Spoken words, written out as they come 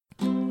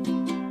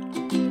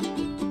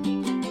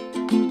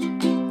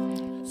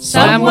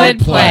Some Would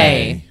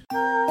Play.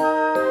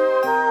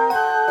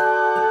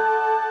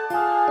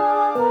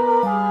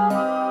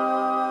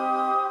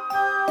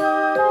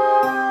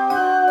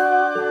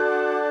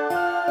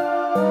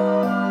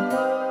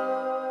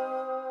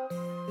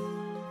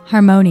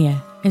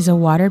 Harmonia is a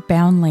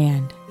water-bound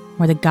land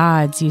where the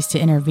gods used to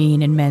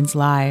intervene in men's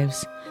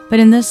lives, but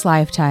in this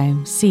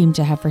lifetime seem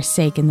to have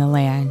forsaken the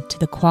land to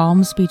the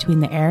qualms between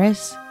the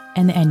Eris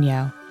and the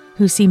Enyo,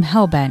 who seem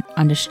hell-bent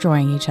on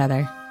destroying each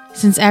other.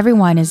 Since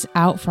everyone is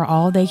out for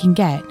all they can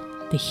get,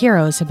 the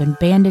heroes have been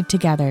banded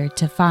together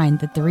to find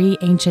the 3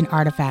 ancient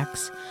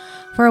artifacts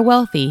for a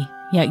wealthy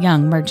yet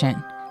young merchant.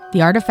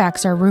 The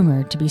artifacts are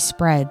rumored to be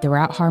spread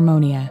throughout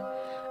Harmonia,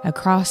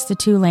 across the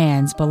 2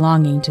 lands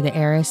belonging to the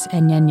Eris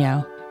and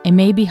Enyo. It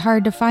may be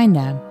hard to find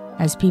them,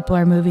 as people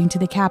are moving to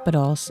the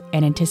capitals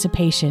in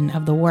anticipation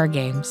of the war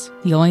games,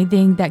 the only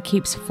thing that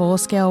keeps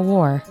full-scale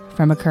war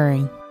from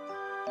occurring.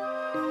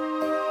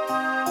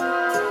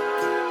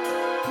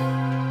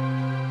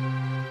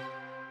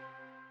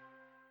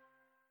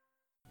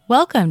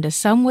 Welcome to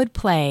Some Would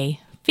Play,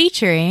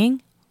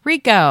 featuring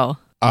Rico.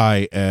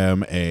 I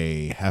am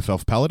a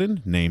half-elf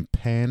paladin named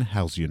Pan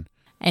Halcyon.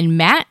 And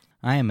Matt.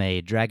 I am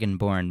a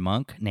dragonborn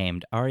monk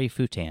named Ari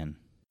Futan.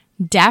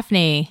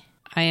 Daphne.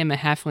 I am a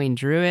halfling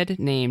druid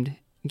named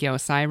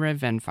Gelsira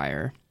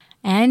Venfire.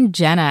 And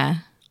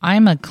Jenna.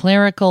 I'm a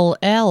clerical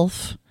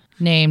elf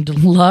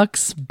named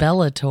Lux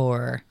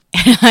Bellator.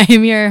 And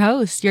I'm your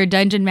host, your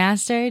dungeon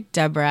master,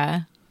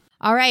 Deborah.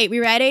 All right,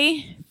 we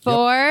ready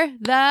for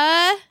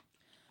the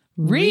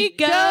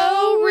Rico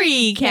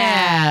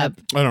recap?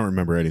 I don't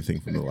remember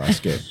anything from the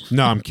last game.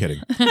 No, I'm kidding.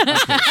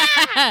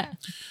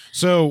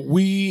 So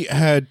we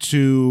had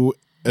to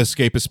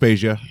escape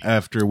Aspasia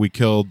after we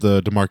killed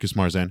the Demarcus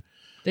Marzan.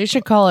 They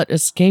should call it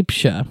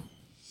Escapesha.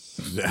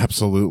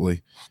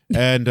 Absolutely.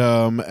 And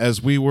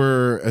as we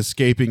were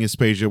escaping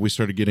Aspasia, we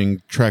started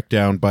getting tracked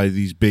down by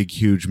these big,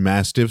 huge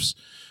mastiffs.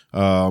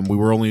 We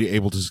were only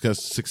able to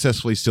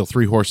successfully steal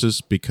 3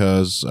 horses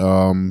because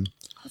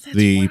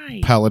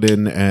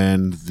paladin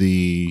and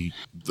the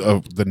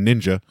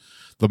ninja,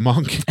 the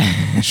monk,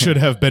 should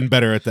have been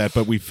better at that,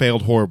 but we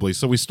failed horribly.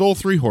 So we stole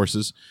 3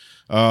 horses.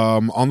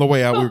 On the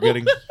way out, we were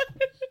getting...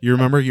 You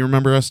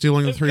remember us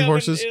stealing the 3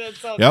 horses?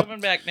 It's all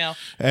coming back now.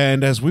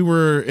 And as we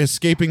were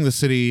escaping the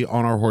city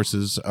on our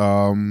horses,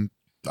 Pan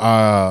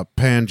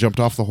jumped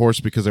off the horse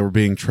because they were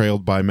being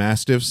trailed by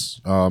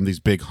mastiffs, these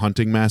big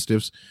hunting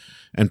mastiffs.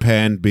 And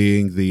Pan,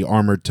 being the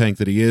armored tank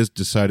that he is,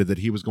 decided that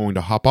he was going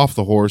to hop off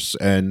the horse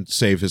and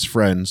save his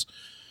friends.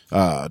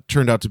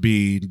 Turned out to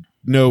be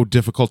no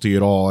difficulty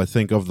at all. I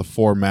think of the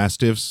 4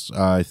 mastiffs,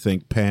 I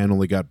think Pan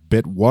only got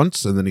bit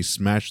once, and then he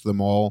smashed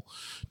them all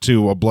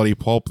to a bloody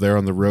pulp there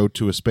on the road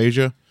to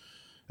Aspasia,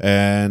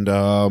 and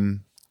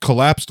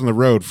collapsed on the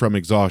road from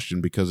exhaustion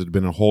because it had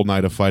been a whole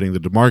night of fighting the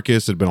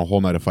Demarcus, it had been a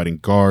whole night of fighting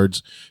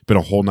guards, been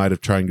a whole night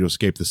of trying to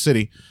escape the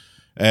city,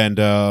 and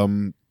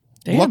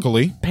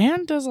luckily...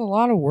 Pan does a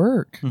lot of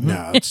work.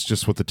 No, it's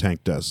just what the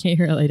tank does. He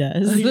really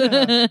does.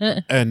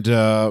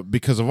 And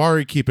because of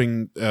Ari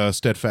keeping a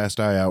steadfast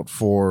eye out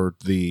for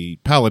the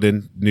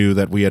paladin, knew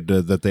that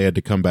they had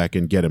to come back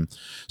and get him.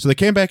 So they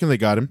came back and they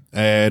got him,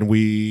 and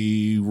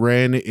we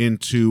ran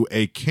into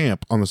a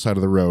camp on the side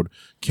of the road.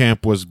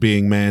 Camp was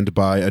being manned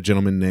by a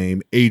gentleman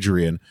named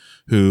Adrian,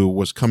 who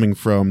was coming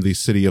from the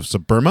city of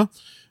Suburma,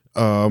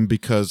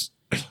 because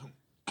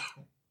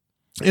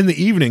in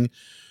the evening,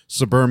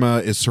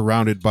 Suburma is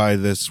surrounded by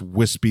this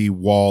wispy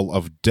wall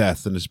of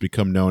death and has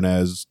become known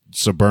as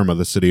Suburma,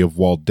 the city of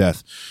walled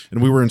death.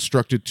 And we were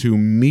instructed to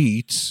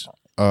meet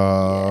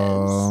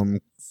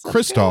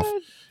Kristoff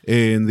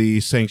in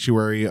the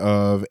sanctuary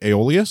of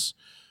Aeolus.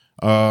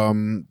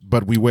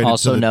 But we waited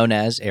also known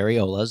as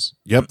Areolas.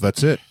 Yep,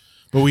 that's it.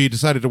 But we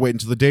decided to wait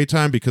until the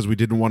daytime because we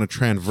didn't want to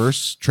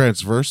transverse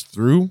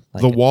through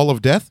the wall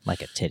of death.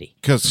 Like a titty.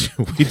 Because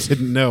we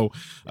didn't know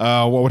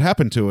what would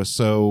happen to us.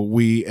 So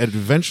we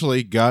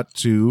eventually got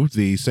to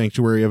the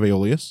sanctuary of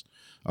Aeolus,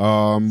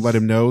 let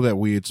him know that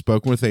we had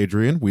spoken with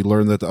Adrian. We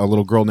learned that a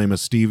little girl named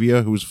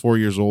Estivia, who was 4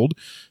 years old,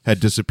 had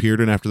disappeared.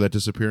 And after that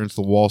disappearance,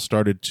 the wall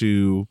started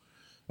to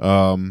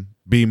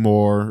be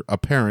more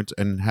apparent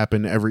and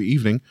happen every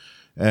evening.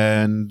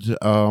 And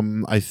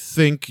I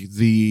think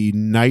the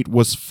night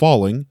was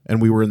falling,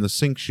 and we were in the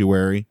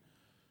sanctuary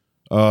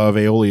of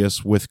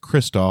Aeolus with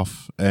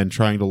Kristoff and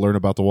trying to learn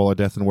about the Wall of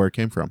Death and where it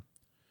came from.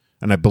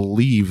 And I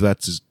believe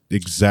that's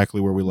exactly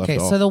where we left off.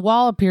 Okay, so the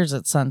wall appears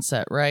at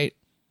sunset, right?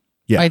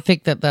 Yeah. I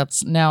think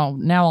that's now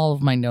all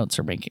of my notes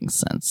are making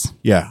sense.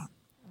 Yeah.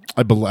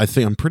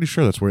 I'm pretty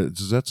sure that's where...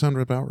 Does that sound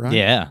about right?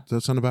 Yeah. Does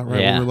that sound about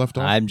right where we left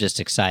off? I'm just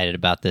excited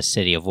about this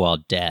city of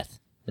walled death.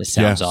 This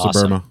sounds awesome.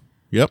 Suburma.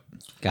 Yep.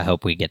 I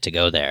hope we get to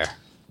go there.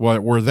 Well,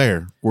 we're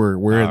there. We're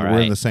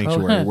in the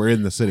sanctuary. Oh. We're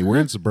in the city. We're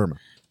in Suburma.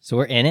 So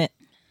we're in it?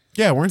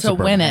 Yeah, we're in So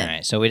Suburma. win it. All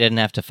right, so we didn't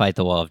have to fight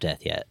the Wall of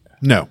Death yet.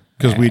 No,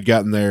 because we'd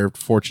gotten there,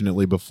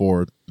 fortunately,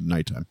 before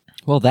nighttime.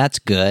 Well, that's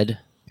good.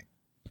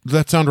 Does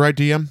that sound right,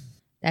 DM?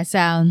 That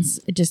sounds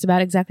just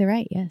about exactly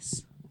right,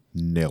 yes.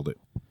 Nailed it.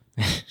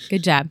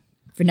 Good job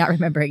for not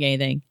remembering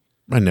anything.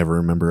 I never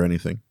remember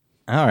anything.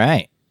 All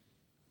right.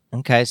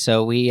 Okay,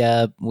 so we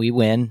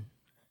win.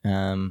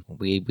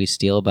 We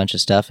steal a bunch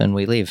of stuff and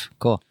we leave.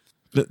 Cool.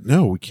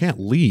 No, we can't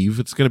leave.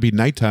 It's going to be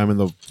nighttime and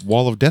the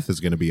wall of death is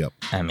going to be up.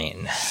 I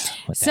mean,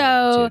 with that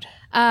So,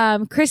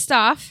 attitude.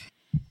 Christoph,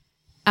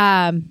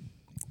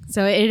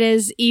 so it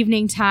is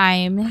evening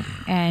time,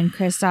 and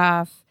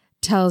Christoph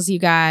tells you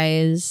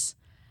guys,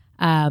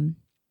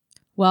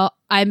 well,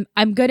 I'm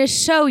going to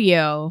show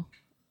you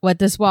what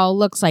this wall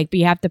looks like, but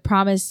you have to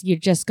promise you're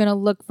just going to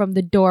look from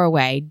the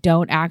doorway.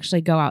 Don't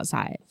actually go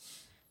outside.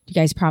 Do you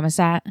guys promise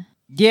that?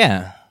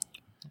 Yeah.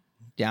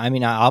 I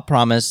mean, I'll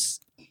promise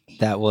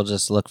that we'll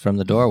just look from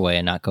the doorway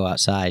and not go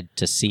outside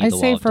to see I the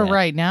say wall of for death.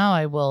 right now,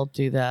 I will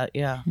do that.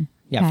 Yeah.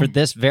 Yeah, for Okay.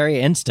 this very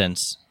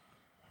instance,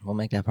 we'll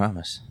make that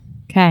promise.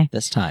 Okay.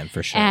 This time,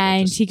 for sure. We'll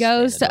And just he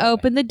goes stay in to the doorway.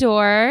 open the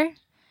door.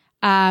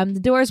 The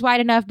door is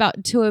wide enough,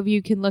 about two of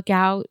you can look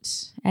out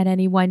at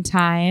any one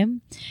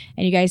time,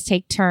 and you guys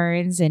take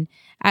turns. And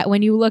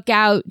when you look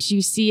out,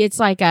 you see it's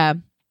like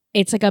a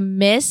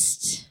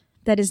mist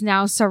that is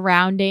now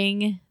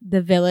surrounding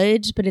the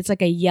village, but it's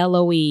like a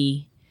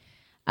yellowy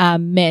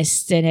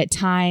mist, and at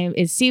times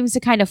it seems to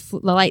kind of the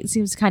light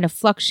seems to kind of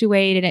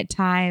fluctuate, and at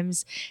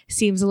times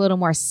seems a little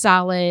more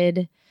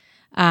solid,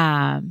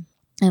 and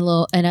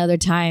other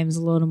times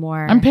a little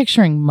more. I'm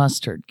picturing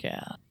mustard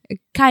gas.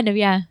 Kind of,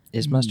 yeah.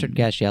 Is mustard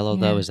gas yellow,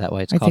 Yeah. though? Is that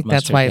why it's I called think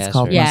that's mustard why it's gas,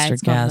 called or- Yeah, mustard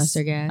it's called gas.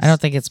 mustard gas. I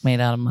don't think it's made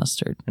out of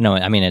mustard. No,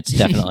 I mean, it's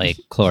definitely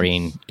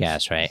chlorine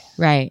gas, right?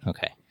 Right.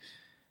 Okay.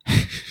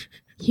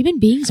 Human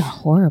beings are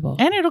horrible.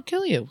 And it'll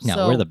kill you. No,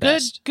 So we're the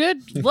best.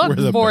 Good look We're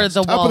the for best.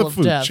 the Top wall of of the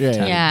food death. chain.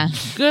 Yeah.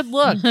 Good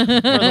look for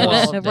the wall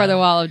of For death. the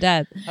wall of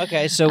death.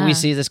 Okay, so we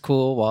see this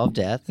cool wall of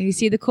death. You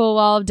see the cool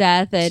wall of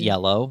death, It's and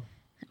yellow.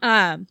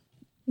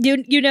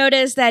 you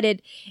notice that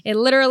it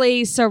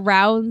literally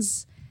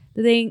surrounds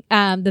the thing,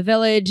 the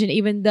village, and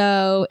even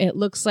though it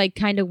looks like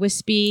kind of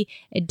wispy,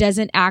 it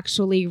doesn't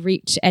actually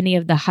reach any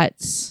of the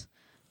huts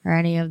or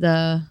any of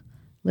the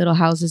little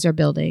houses or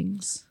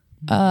buildings.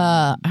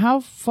 How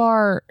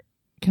far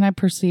can I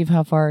perceive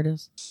how far it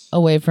is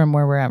away from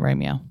where we're at right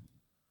now?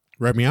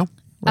 Right, meow?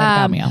 Right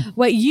about meow.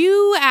 What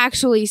you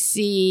actually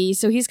see,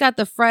 so he's got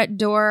the front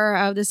door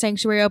of the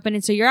sanctuary open,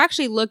 and so you're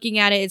actually looking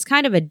at it. It's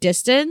kind of a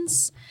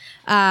distance,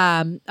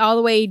 all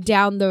the way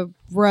down the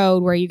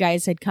road where you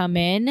guys had come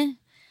in,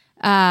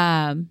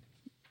 and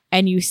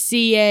you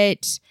see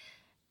it.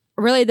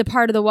 Really, the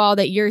part of the wall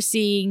that you're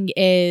seeing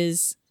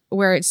is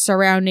where it's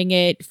surrounding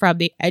it from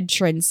the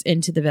entrance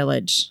into the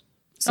village.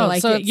 So, Oh,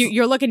 like so it's-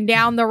 you're looking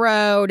down the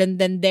road, and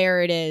then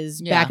there it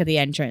is, Yeah. back at the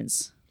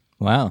entrance.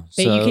 Wow.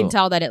 But you can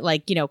tell that it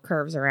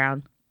curves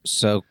around.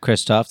 So,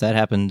 Christoph, that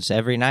happens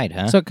every night,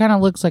 huh? So it kind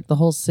of looks like the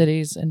whole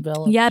city's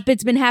enveloped. Yep,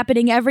 it's been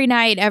happening every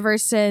night ever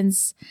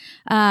since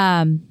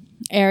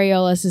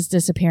Areolus's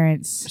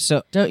disappearance.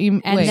 So Don't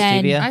you? And wait,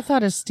 then- Stevia? I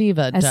thought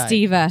Estiva died.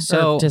 Estiva.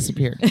 So- Or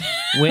disappeared.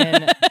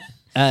 when,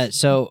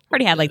 so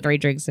Already had like 3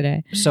 drinks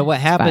today. what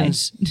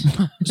happens?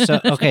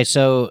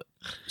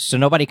 So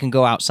nobody can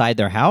go outside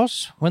their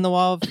house when the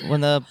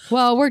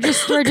Well, we're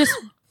just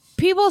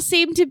people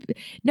seem to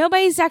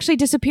nobody's actually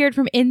disappeared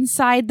from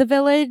inside the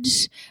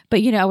village,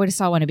 but we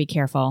just all want to be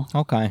careful.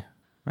 okay,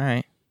 all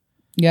right.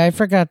 Yeah, I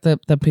forgot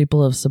that the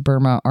people of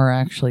Suburma are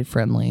actually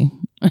friendly.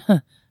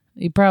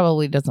 He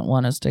probably doesn't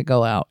want us to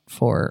go out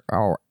for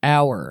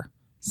our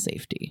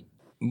safety.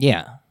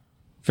 Yeah,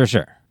 for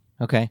sure.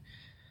 Okay.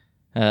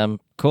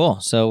 Cool.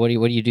 So what do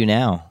you do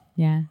now?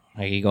 Yeah.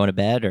 Are you going to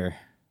bed or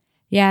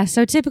Yeah,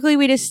 so typically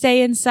we just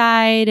stay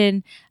inside,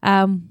 and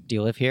do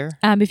you live here?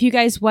 if you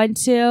guys want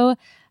to,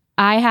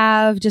 I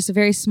have just a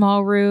very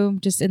small room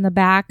just in the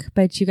back,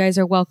 but you guys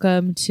are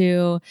welcome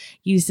to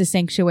use the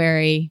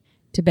sanctuary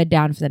to bed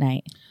down for the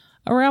night.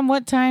 Around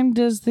what time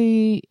does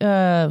the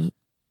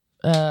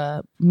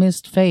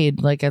mist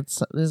fade? Like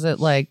is it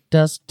like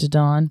dusk to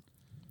dawn?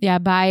 Yeah,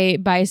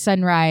 by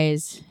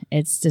sunrise,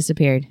 it's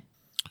disappeared.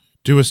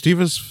 Does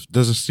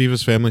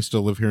Esteva's family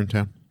still live here in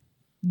town?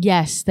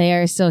 Yes, they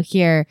are still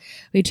here.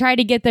 We tried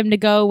to get them to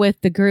go with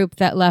the group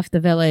that left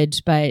the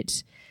village,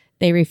 but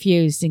they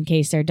refused in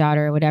case their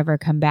daughter would ever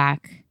come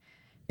back,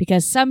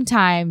 because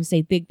sometimes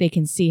they think they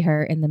can see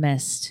her in the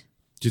mist.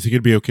 Do you think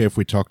it'd be okay if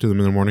we talk to them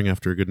in the morning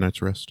after a good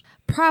night's rest?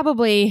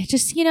 Probably.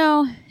 Just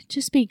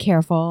just be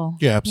careful.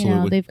 Yeah,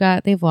 absolutely.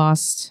 They've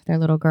lost their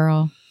little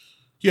girl.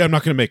 Yeah, I'm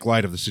not going to make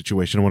light of the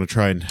situation. I want to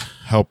try and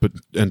help it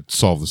and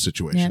solve the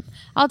situation. Yep.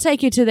 I'll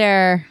take you to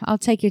their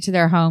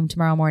home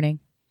tomorrow morning.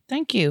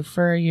 Thank you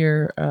for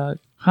your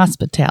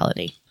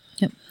hospitality.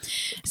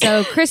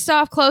 So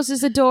Christoph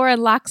closes the door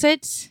and locks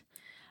it.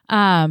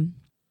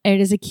 It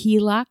is a key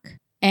lock,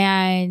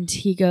 and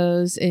he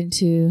goes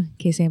into, in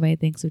case anybody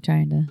thinks of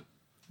trying to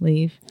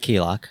leave. Key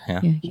lock.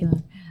 Yeah. Yeah, key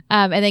lock.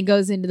 And then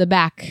goes into the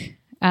back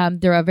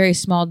through a very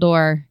small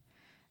door,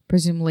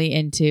 presumably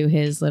into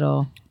his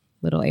little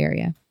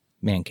area.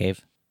 Man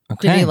cave.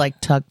 Okay. Did he like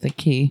tuck the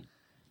key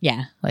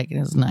Yeah, like in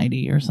his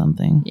nighty or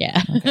something?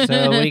 yeah.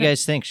 So what do you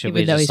guys think? Should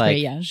Even we though just he's pretty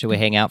young. should we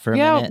hang out for a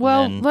Yeah, minute?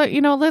 well, and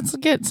then- let's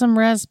get some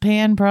rest.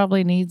 Pan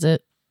probably needs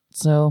it,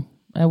 so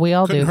we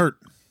all Couldn't do. hurt.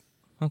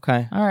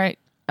 Okay. All right.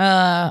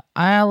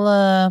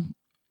 I'll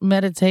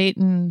meditate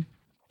and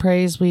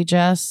praise we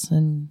Jess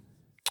and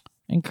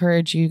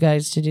encourage you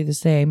guys to do the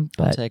same.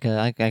 But I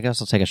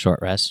guess I'll take a short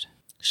rest.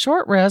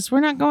 short rest. We're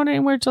not going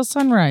anywhere till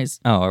sunrise.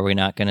 Oh, are we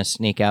not going to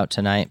sneak out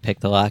tonight, pick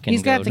the lock, and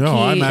He's got the No,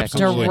 I'm key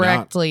absolutely not.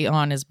 directly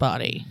on his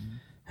body.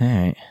 All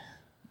right.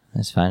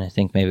 That's fine. I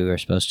think maybe we were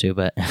supposed to,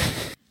 but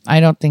I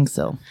don't think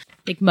so.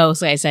 Like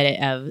mostly I said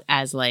it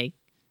as like,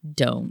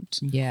 don't.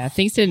 Yeah,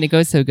 things didn't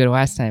go so good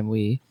last time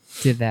we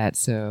did that,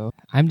 so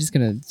I'm just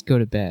gonna go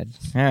to bed.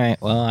 all right.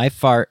 Well, I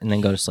fart and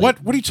then go to sleep.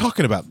 What are you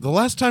talking about? The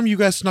last time you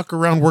guys snuck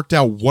around worked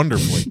out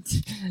wonderfully.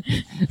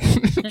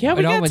 Yeah, we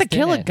It got almost to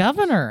kill a did.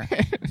 governor.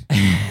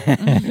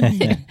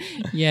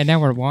 Yeah, now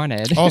we're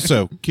wanted.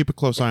 Also, keep a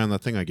close eye on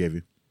that thing I gave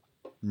you.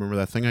 Remember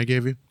that thing I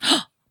gave you?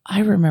 I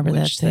remember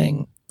that Which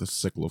thing. The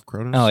sickle of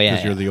Cronus? Oh, yeah,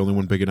 Because you're yeah. the only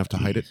one big enough to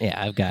hide it. Yeah,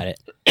 I've got it.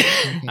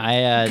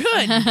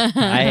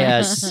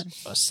 I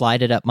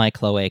slide it up my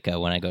cloaca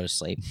when I go to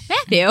sleep.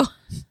 Matthew.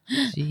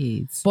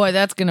 Jeez. Boy,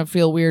 that's going to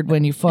feel weird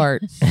when you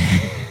fart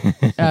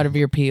out of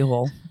your pee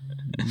hole.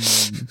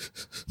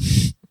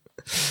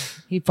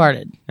 He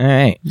farted. All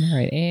right. All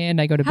right,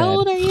 and I go to bed. How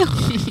old are you?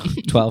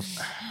 12.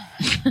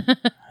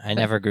 I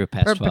never grew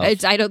past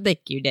 12 I don't think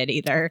you did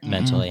either.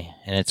 mentally,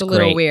 and it's It's a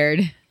little great.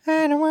 weird.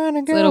 I don't want to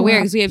It's a little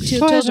weird because we have two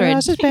children.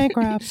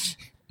 bankrupt.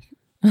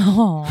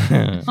 Oh,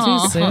 too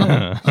Aw.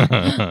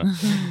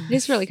 soon.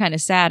 It's really kind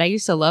of sad. I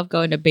used to love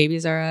going to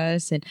Babies R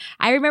Us, and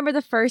I remember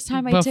the first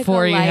time I took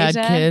Before you had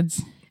Elijah.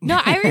 kids. No,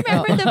 I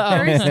remember the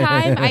first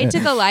time I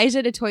took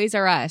Elijah to Toys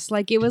R Us.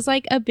 Like it was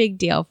like a big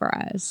deal for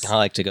us. I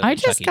like to go. I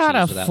to just Chuck E. got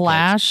Cheese a without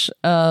flash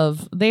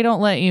of they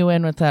don't let you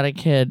in without a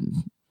kid.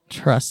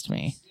 Trust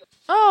me.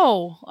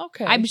 Oh,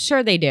 okay. I'm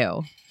sure they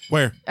do.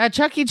 Where? At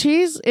Chuck E.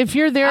 Cheese, if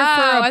you're there for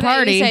I a thought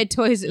party, you said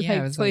Toys, Yeah, I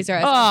like was Toys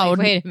like, R Us. I was oh, like,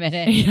 wait a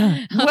minute. Yeah.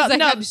 I was Well, like,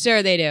 no. I'm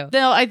sure they do.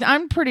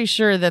 I'm pretty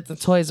sure that the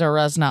Toys R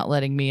Us not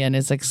letting me in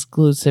is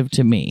exclusive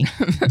to me.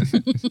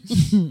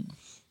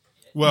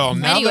 Well,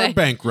 now Anyway. they're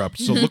bankrupt,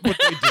 so look what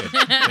they did.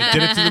 They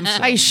did it to themselves.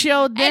 I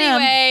showed them.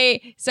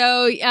 Anyway,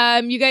 so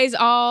you guys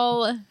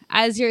all,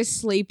 as you're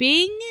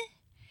sleeping,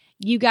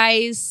 you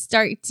guys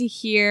start to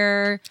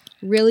hear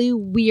really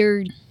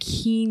weird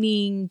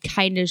keening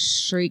kind of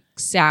shriek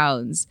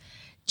sounds.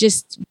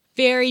 Just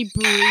very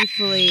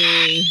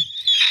briefly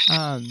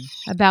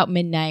about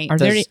midnight. Are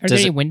there Does- any, does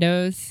any it-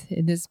 windows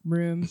in this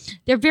room?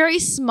 They're very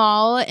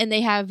small and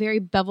they have very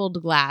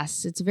beveled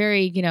glass. It's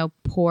very,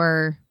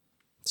 poor.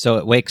 So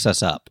it wakes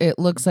us up. It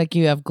looks like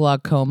you have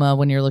glaucoma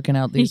when you're looking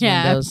out these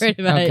Yeah, windows.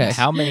 pretty much. Okay.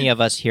 How many of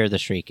us hear the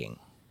shrieking?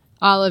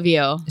 All of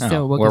you.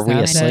 So woke were us we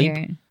up.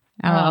 asleep?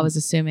 I was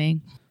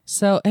assuming.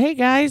 So, hey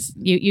guys,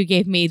 You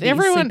gave me the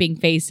Everyone- sleeping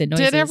face and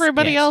noises. did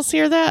everybody Yes. else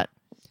hear that?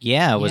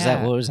 Yeah. Was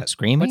that Yeah. what was that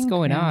screaming? What's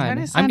going Yeah, on? kinda I'm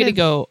gonna sounded-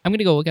 go. I'm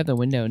gonna go look out the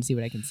window and see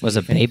what I can see. Was a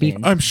if baby-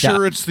 anything. I'm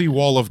sure it's the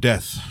wall of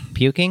death.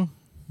 Puking?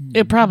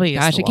 It probably is.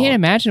 Gosh, the I can't wall.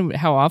 imagine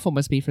how awful it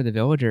must be for the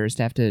villagers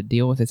to have to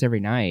deal with this every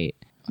night.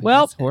 Like,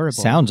 Well, it's horrible.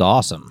 Sounds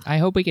awesome. I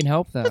hope we can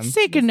help them. Let's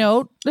take a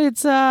note.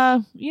 It's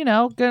gonna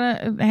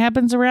it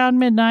happens around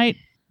midnight,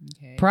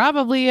 Okay.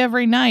 probably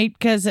every night,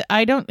 because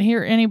I don't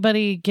hear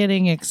anybody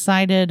getting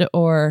excited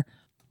or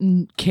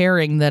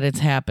caring that it's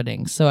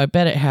happening. So I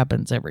bet it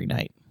happens every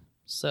night.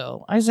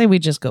 So I say we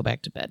just go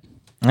back to bed.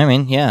 I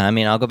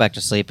mean, I'll go back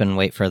to sleep and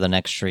wait for the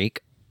next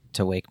shriek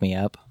to wake me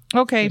up.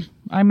 Okay,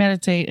 I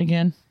meditate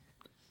again.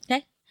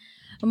 Okay.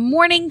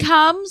 Morning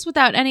comes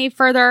without any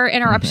further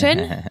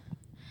interruption.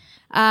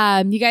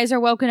 You guys are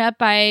woken up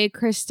by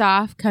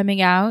Christoph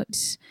coming out,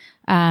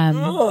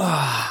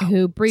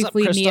 who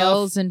briefly Christoph?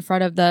 kneels in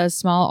front of the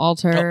small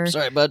altar, Oh,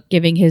 sorry, bud.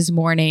 giving his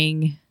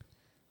morning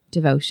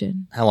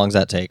devotion. How long does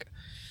that take?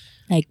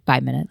 Like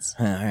 5 minutes.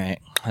 All right.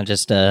 I'll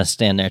just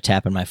stand there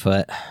tapping my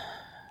foot,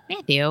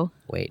 Matthew.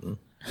 waiting.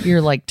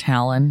 You're like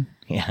Talon,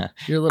 Yeah.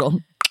 your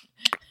little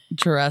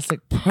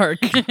Jurassic Park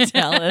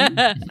Talon.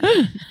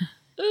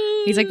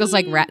 He's like those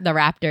the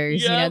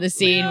raptors, the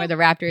scene where the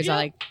raptors are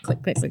like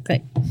click, click, click,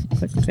 click,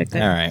 click, click, click.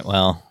 All right.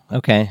 Well,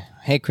 okay.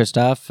 Hey,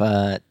 Christoph,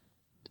 have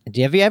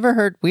you ever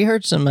heard? We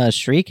heard some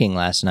shrieking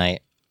last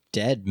night,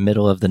 dead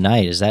middle of the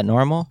night. Is that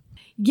normal?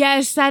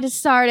 Yes, that has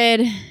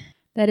started.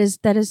 That is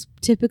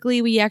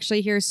typically we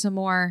actually hear some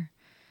more.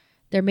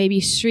 There may be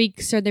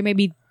shrieks or there may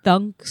be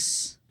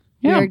thunks.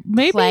 Yeah, weird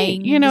maybe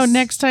clangs.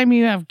 next time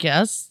you have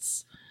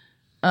guests,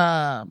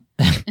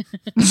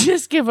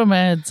 just give them a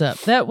heads up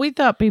that we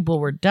thought people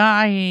were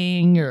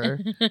dying, or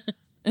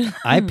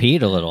I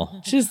peed a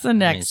little. just the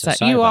next so time.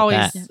 sorry You about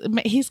always,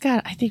 he's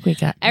got. I think we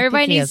got. I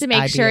Everybody think he needs to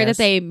has make sure that IBS.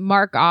 they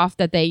mark off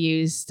that they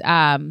used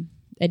a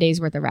day's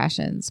worth of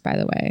rations. By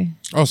the way,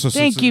 Oh, so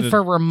Thank since you it's for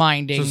a-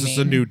 reminding Since me. it's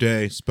a new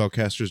day,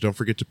 spellcasters, don't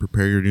forget to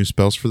prepare your new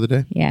spells for the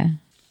day. yeah.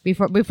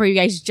 Before you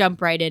guys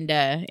jump right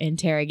into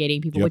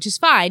interrogating people, Yep. which is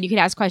fine. You can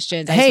ask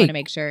questions. I just Hey, want to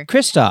make sure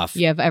Christoph,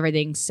 you have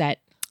everything set.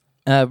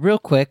 real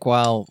quick,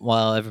 while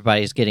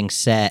everybody's getting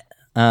set,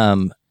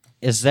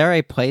 is there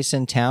a place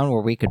in town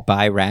where we could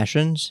buy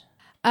rations?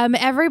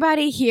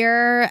 Everybody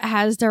here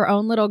has their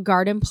own little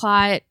garden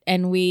plot,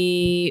 and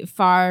we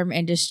farm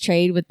and just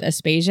trade with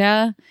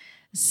Aspasia.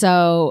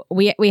 So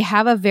we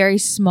have a very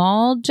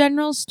small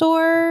general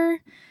store,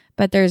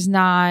 but there's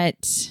not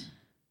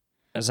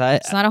it's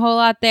not a whole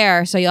lot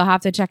there, so you'll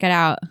have to check it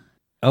out.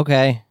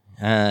 Okay.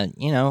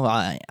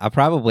 I'll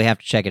probably have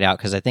to check it out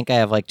because I think I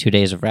have like 2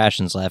 days of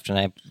rations left, and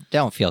I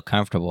don't feel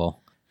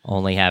comfortable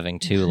only having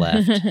 2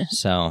 left.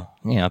 So,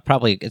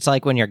 probably it's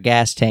like when your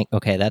gas tank.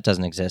 Okay, that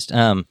doesn't exist.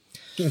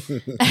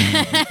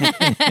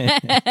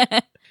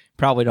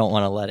 Probably don't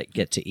want to let it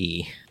get to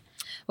E.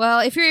 Well,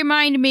 if you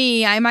remind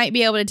me, I might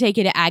be able to take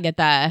you to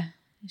Agatha.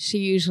 She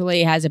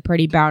usually has a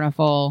pretty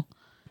bountiful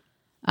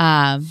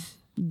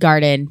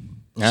garden.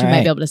 She All might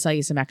right. be able to sell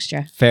you some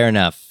extra. Fair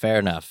enough.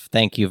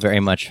 Thank you very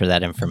much for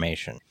that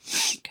information.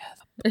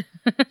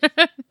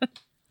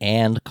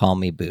 And call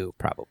me Boo,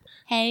 probably.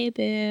 Hey,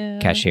 Boo.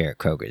 Cashier at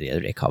Kroger the other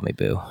day called me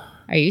Boo.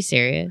 Are you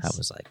serious? I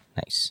was like,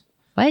 nice.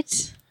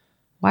 What?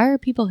 Why are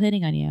people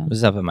hitting on you? I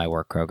was up at my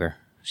work, Kroger.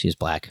 She's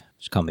black.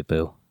 She called me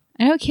Boo.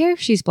 I don't care if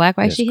she's black.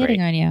 Why is That's she hitting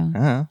great. on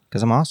you?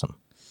 Because I'm awesome.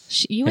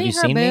 You Have ain't you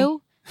her seen me?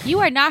 boo. You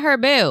are not her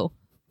boo.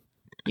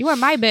 You are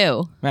my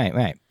boo.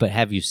 Right. But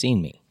have you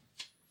seen me?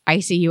 I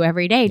see you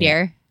every day,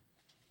 dear.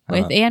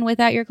 With and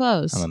without your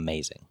clothes. I'm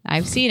amazing.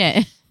 I've seen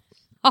it.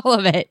 All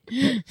of it.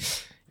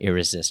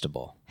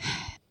 Irresistible.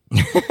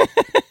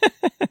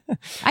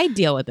 I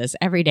deal with this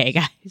every day,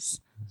 guys.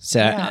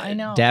 So, I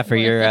know. Dapper,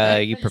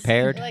 you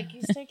prepared?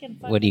 He's taking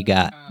What do you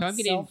got? I'm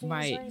getting selfies my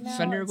right now.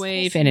 Thunder It's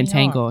Wave pissing and me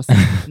Entangle.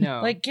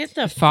 No. get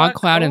the Fog fuck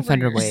Cloud and over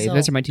Thunder Wave. yourself,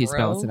 Those are my 2 bro.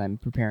 spells that I'm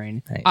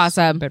preparing. Nice.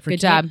 Awesome. But for Good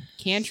job.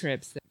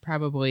 cantrips,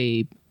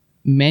 probably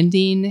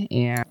Mending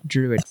and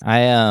Druid.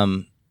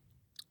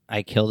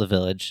 I killed a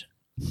village.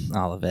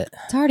 All of it.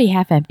 It's already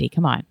half empty.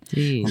 Come on.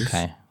 Jeez.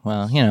 Okay.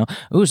 Well,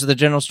 so the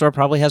general store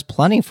probably has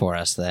plenty for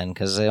us then,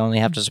 because they only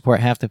have to support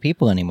half the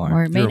people anymore.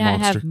 Or it may You're a not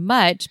monster. have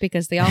much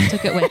because they all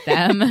took it with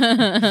them.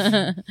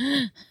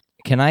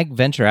 Can I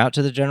venture out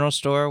to the general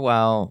store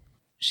while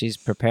she's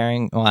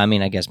preparing? Well, I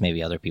mean, I guess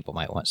maybe other people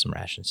might want some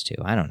rations too.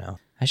 I don't know.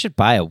 I should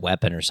buy a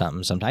weapon or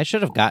something sometime. I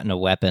should have gotten a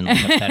weapon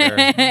like a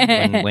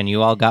better when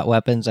you all got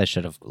weapons. I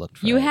should have looked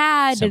for You a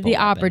had simple the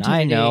weapon.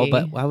 I know,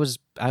 but opportunity.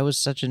 I was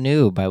such a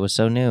noob. I was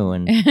so new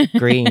and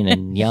green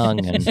and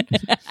young and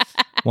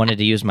wanted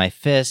to use my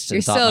fists and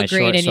You're thought still my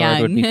green short and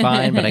sword would be young.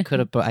 fine, but I could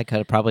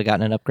have probably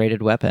gotten an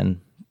upgraded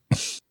weapon.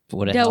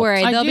 Would have Don't helped.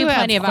 worry. I There'll do be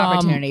plenty of have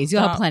opportunities.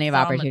 You'll have plenty of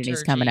thaumaturgy.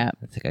 opportunities coming up.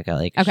 I think I got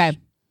like Okay.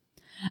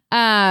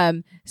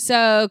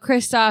 So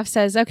Kristoff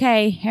says,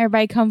 okay,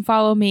 everybody come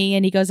follow me.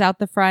 And he goes out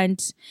the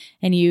front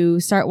and you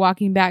start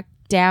walking back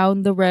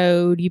down the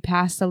road. You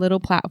pass the little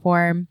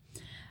platform.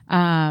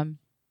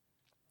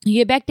 You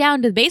get back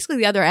down to basically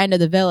the other end of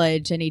the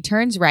village and he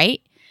turns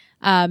right,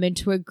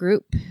 into a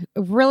group.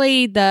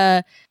 Really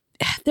they're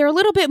a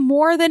little bit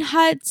more than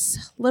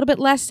huts, a little bit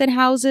less than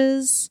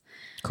houses.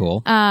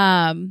 cool.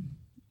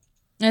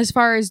 As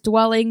far as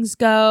dwellings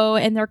go,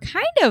 and they're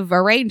kind of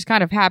arranged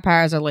kind of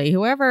haphazardly.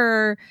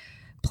 Whoever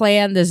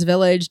planned this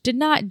village did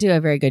not do a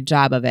very good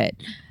job of it.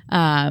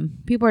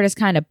 People are just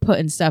kind of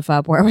putting stuff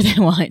up wherever they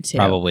want to.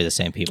 Probably the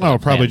same people. Oh,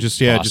 that probably planned just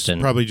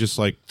Boston. just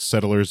like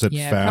settlers that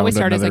Yeah, probably found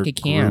started as, another like,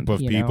 a camp, group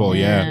of you know? people.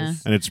 Yeah.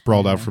 And it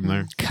sprawled out from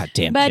there.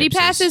 Goddamn. But he gypsies.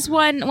 passes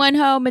one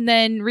home and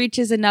then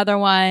reaches another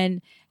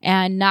one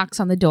and knocks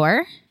on the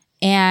door.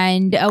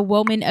 And a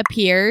woman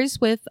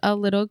appears with a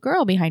little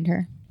girl behind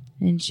her.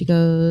 And she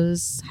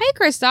goes, "Hi,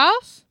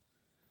 Kristoff.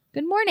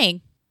 Good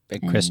morning."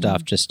 Big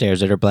Kristoff just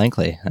stares at her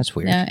blankly. That's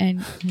weird. No, and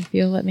if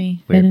you'll let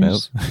me Weird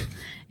finish. move.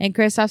 And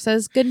Kristoff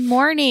says, "Good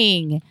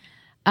morning.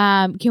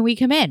 Can we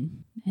come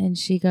in?" And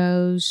she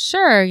goes,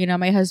 "Sure.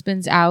 My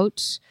husband's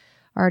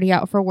already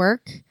out for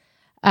work.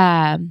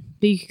 But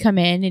you can come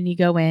in." And you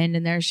go in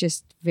and there's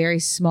just very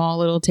small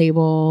little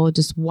table,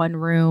 just one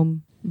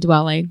room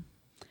dwelling.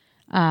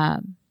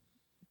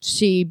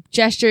 She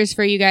gestures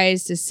for you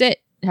guys to sit.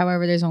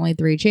 However, there's only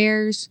 3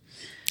 chairs.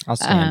 I'll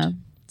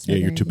stand. So Yeah,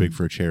 you're very too big good.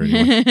 for a chair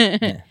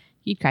anyway.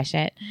 You'd crush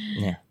it.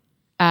 Yeah.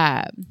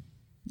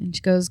 And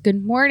she goes,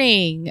 "Good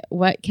morning.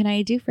 What can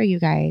I do for you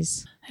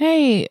guys?"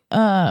 Hey,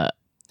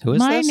 Who is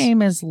my this?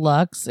 name is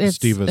Lux. It's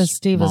Steva's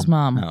Steva's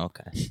mom. Oh,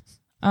 okay.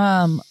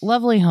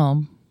 Lovely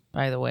home,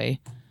 by the way.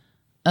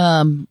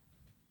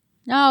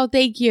 Oh,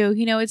 thank you.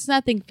 It's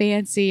nothing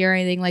fancy or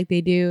anything like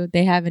they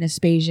have in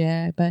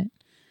Aspasia, but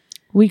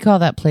We call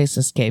that place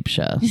Escape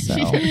Show. So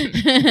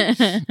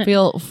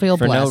feel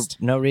For blessed.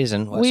 no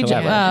reason We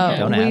whatsoever.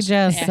 Don't we ask.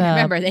 just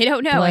remember, they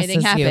don't know blesses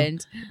anything you.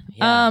 happened.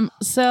 Yeah.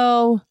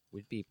 So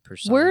We'd be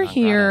persona we're non grata.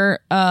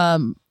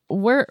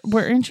 here.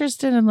 We're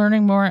interested in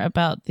learning more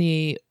about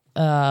the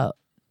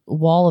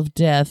Wall of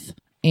Death,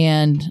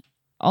 and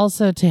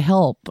also to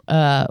help.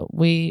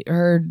 We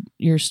heard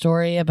your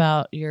story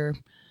about your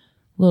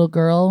little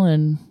girl,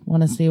 and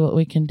want to see what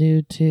we can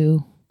do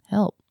to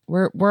help.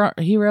 We're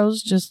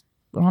heroes just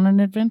on an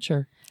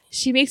adventure.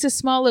 She makes a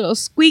small little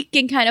squeak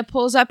and kind of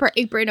pulls up her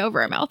apron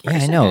over her mouth. for Yeah, a I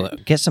second. know.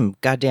 Get some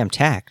goddamn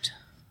tact.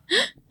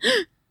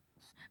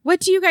 What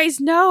do you guys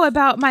know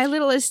about my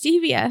little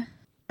Estivia?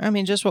 I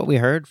mean, just what we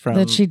heard from.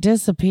 That she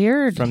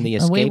disappeared from the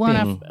and we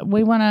escaping-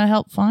 want to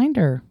help find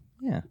her.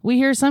 Yeah. We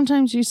hear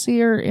sometimes you see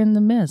her in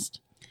the mist.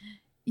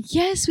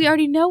 Yes, we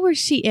already know where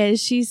she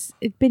is. She's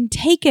been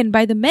taken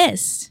by the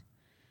mist.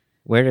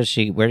 Where does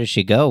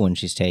she go when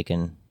she's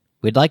taken?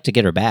 We'd like to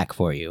get her back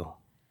for you,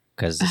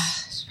 because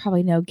There's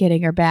probably no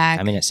getting her back.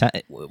 I mean,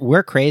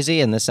 we're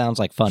crazy, and this sounds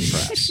like fun for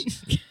us.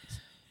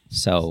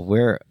 So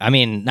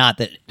not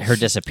that her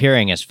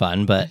disappearing is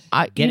fun, but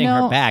getting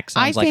her back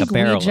sounds like a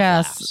barrel of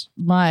laughs.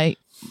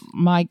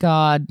 My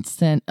God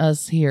sent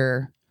us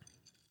here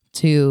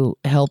to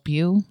help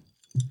you,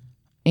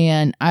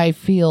 and I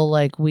feel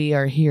like we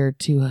are here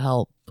to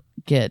help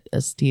get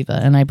Estiva,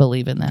 and I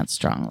believe in that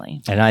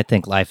strongly. And I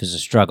think life is a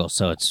struggle,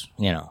 so it's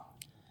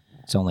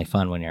only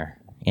fun when you're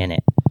in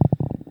it.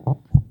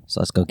 So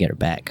let's go get her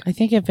back. I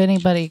think if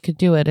anybody could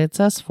do it, it's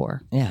us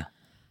four. Yeah.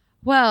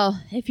 Well,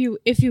 if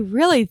you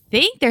really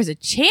think there's a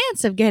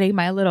chance of getting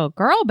my little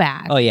girl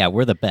back, Oh yeah,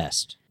 we're the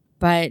best.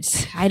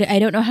 but I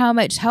don't know how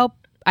much help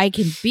I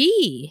can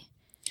be.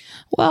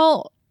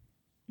 Well,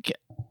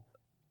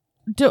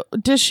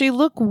 does she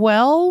look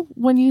well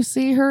when you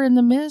see her in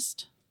the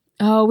mist?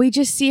 Oh, we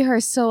just see her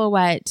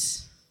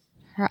silhouette,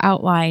 her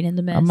outline in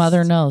the mist. A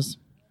mother knows.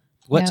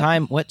 What Yeah.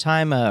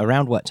 time?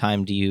 Around what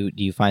time do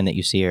you find that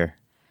you see her?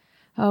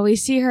 Oh, we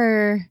see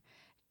her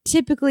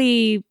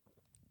typically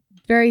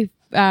very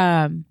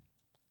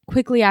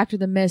quickly after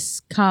the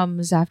mist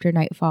comes after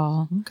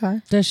nightfall.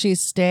 Okay. Does she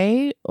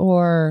stay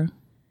or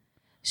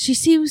She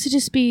seems to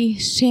just be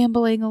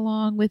shambling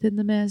along within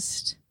the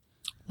mist.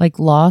 like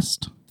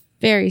lost?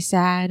 Very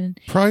sad. And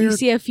Prior you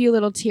see a few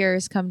little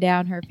tears come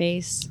down her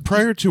face.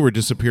 prior to her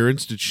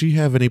disappearance, did she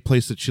have any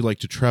place that she liked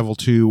to travel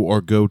to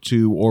or go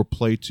to or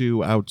play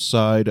to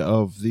outside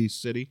of the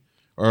city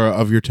or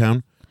of your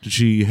town? Did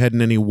she head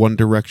in any one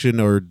direction,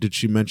 or did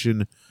she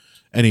mention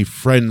any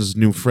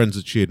new friends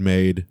that she had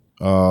made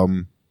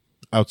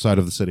outside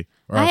of the city?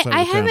 Or I outside of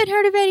the town? haven't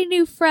heard of any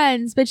new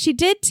friends, but she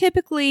did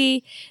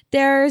typically,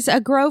 there's a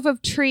grove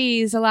of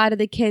trees a lot of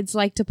the kids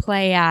like to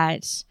play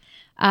at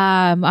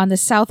on the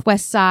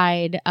southwest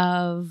side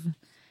of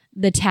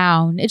the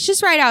town. It's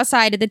just right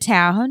outside of the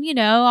town.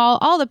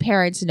 All the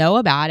parents know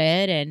about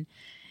it, and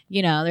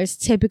there's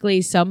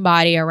typically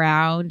somebody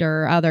around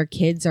or other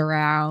kids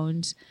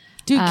around.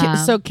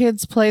 So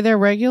kids play there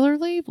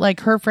regularly? Like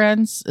her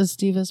friends,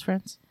 Estiva's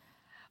friends?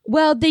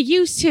 Well, they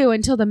used to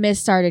until the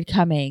mist started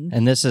coming.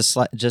 And this is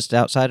just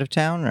outside of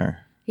town, or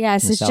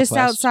Yes, in the it's just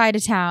southwest? outside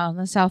of town,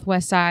 the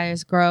southwest side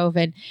is Grove,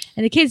 and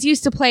the kids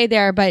used to play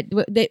there, but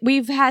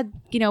we've had,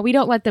 we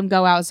don't let them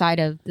go outside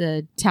of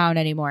the town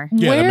anymore.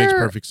 Yeah, that makes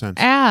Where perfect sense.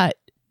 At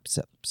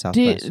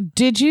southwest?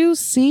 did you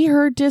see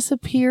her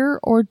disappear,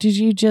 or did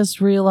you just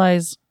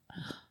realize,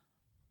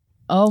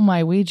 oh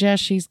my Ouija,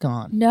 she's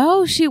gone?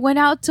 No, she went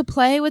out to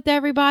play with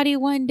everybody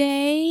one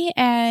day,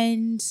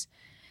 and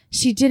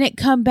she didn't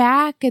come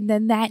back, and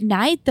then that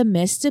night the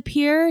mist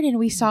appeared, and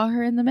we saw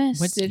her in the mist.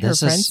 What did her This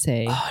friend is-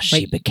 say? Oh,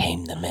 she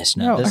became the mist.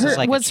 No, This is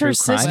like was a her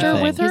true crime sister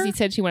thing. with her? Because he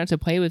said she wanted to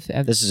play with.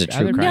 This is a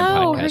true other crime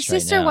people. No, podcast her right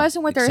sister now,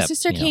 wasn't with her. Her except,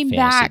 sister came fantasy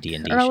back D&D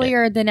shit.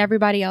 earlier than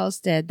everybody else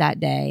did that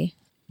day.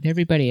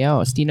 Everybody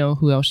else. Do you know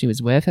who else she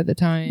was with at the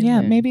time? Yeah,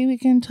 And- maybe we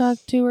can talk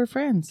to her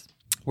friends.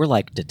 We're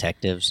like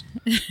detectives.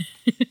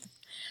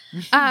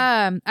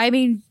 I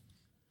mean,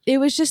 it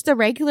was just a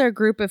regular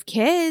group of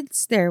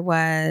kids. There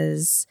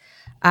was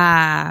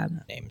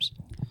Names.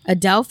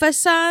 Adelpha's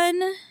son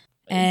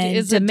and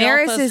Is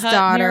Damaris's Adelpha's hut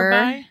daughter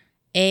nearby?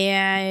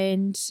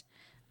 and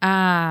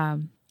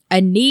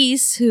a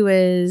niece who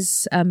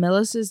is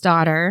Melissa's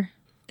daughter.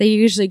 They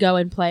usually go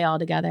and play all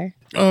together.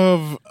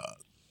 Of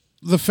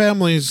the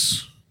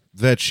families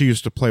that she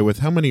used to play with,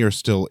 how many are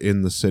still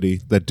in the city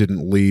that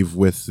didn't leave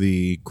with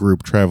the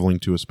group traveling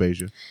to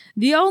Aspasia?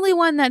 The only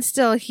one that's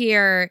still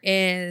here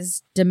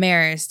is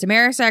Damaris.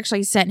 Damaris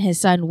actually sent his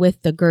son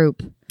with the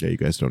group, Yeah, you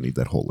guys don't need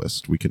that whole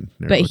list. We can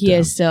narrow but it he down.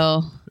 is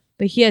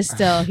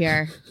still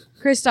here.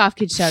 Christoph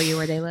could show you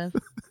where they live.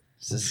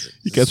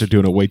 You guys are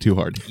doing it way too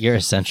hard. You're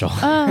essential.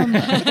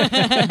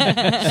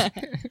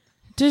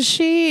 Does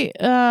she?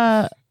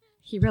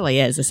 He really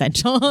is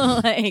essential.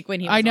 Like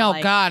when he was I know, all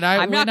like, God. I'm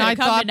When not gonna I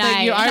come thought tonight.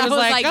 that you, I And was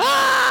like,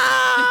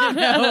 ah!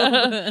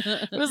 no.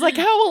 It was like,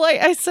 how will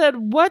I said,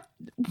 what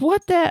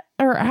that,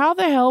 or how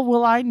the hell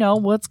will I know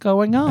what's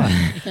going on?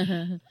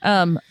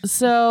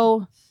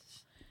 So,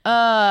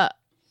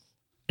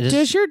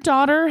 does your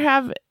daughter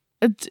have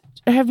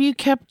you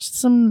kept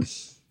some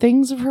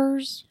things of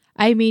hers?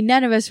 I mean,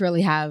 none of us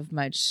really have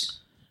much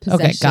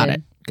possession.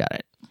 Okay, got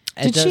it.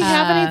 Did she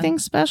have Uh, anything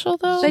special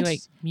though? but like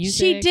music.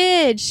 She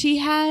did. She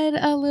had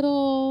a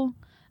little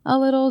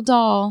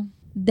doll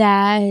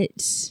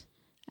that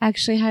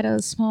actually had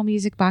a small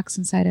music box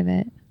inside of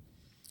it.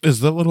 Is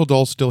that little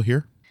doll still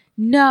here?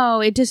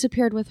 No, it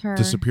disappeared with her.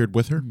 Disappeared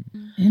with her?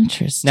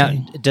 Interesting.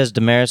 Now, does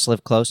Damaris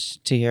live close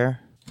to here?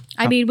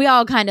 I mean, we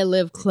all kind of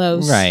live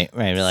close. Right.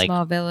 Like,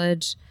 Small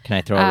village. can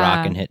I throw a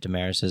rock and hit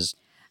Damaris's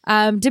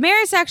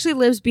Damaris actually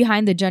lives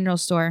behind the general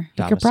store.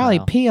 you could probably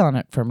domicile? pee on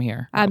it from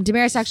here.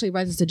 Damaris actually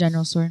runs the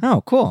general store.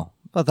 Oh, cool.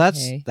 Well, that's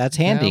Okay. handy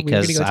Well, we were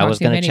because gonna go I was talk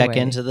to him going to check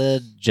anyway. into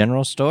the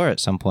general store at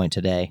some point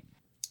today.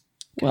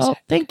 Well,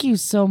 thank you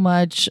so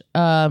much.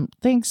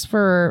 Thanks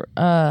for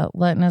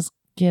letting us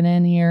get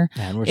in here.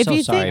 Man, we're If so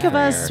you sorry think of for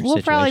us, your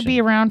we'll probably be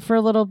situation. around for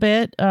a little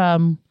bit.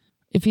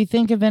 If you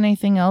think of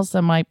anything else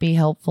that might be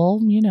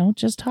helpful,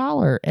 just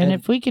holler. And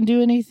if we can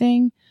do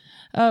anything,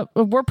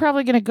 we're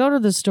probably going to go to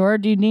the store.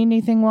 Do you need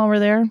anything while we're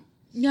there?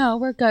 No,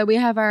 we're good. We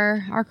have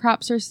our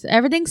crops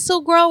everything's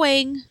still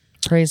growing.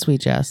 Pray,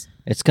 sweet Jess.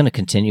 It's going to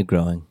continue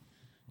growing.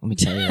 Let me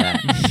tell you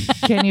that.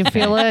 Can you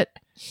feel it?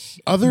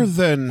 Other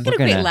than I'm gonna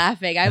quit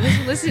laughing. I was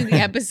listening to the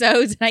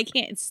episodes and I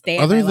can't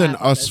stand. other my than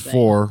laugh at us this thing.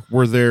 four,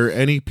 were there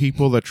any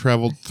people that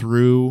traveled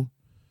through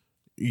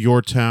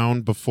your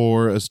town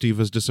before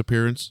Esteva's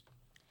disappearance?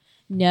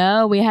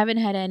 No, we haven't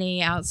had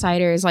any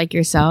outsiders like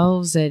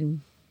yourselves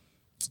in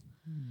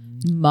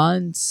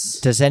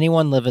months. Does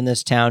anyone live in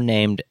this town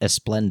named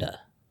Esplenda?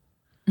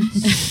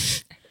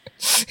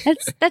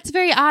 That's a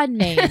very odd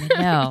name.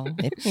 No.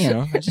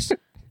 I just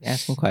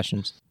asking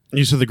questions.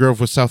 You said the Grove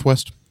was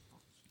southwest?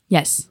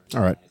 Yes.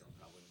 All right.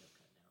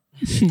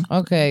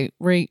 Okay,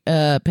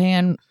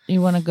 Pan,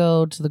 you want to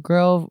go to the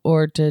Grove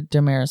or to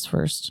Damaris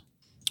first?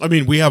 I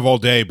mean, we have all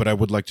day, but I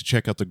would like to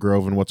check out the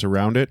Grove and what's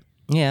around it.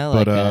 Yeah, I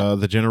like But that.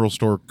 the general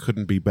store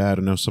couldn't be bad.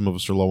 I know some of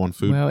us are low on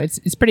food. Well,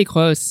 it's pretty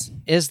close.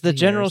 Is the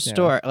general so.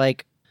 store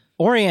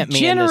orient me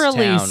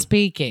Generally in this town?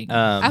 speaking.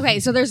 Okay,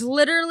 so there's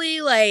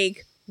literally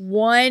like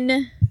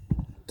one.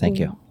 Thank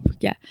you.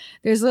 Yeah,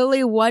 there's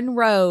literally one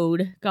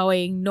road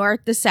going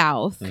north to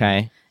south.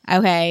 Okay.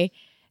 Okay.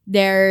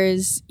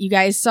 You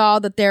guys saw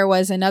that there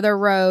was another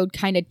road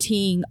kind of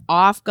teeing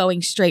off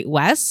going straight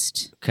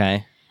west.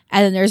 Okay.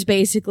 And then there's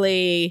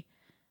basically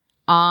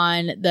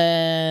on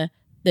the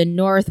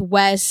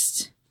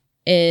northwest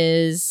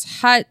is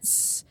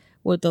huts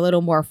with one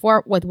little more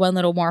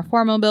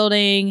formal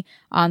building.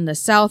 On the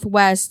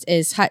southwest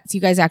is huts.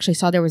 You guys actually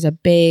saw there was a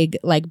big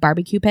like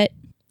barbecue pit,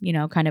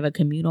 kind of a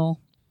communal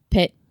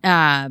pit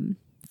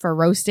for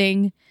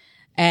roasting.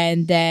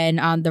 And then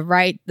on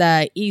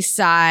the east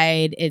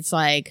side, it's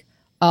like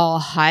all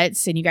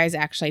huts. And you guys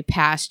actually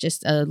passed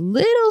just a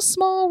little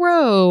small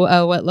row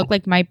of what looked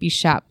like might be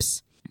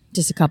shops.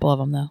 Just a couple of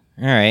them, though.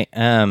 All right.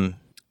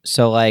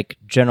 So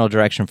general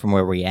direction from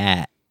where we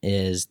at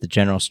is the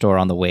general store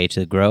on the way to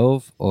the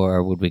Grove,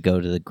 or would we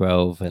go to the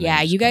Grove? And Yeah,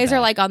 then just you come guys are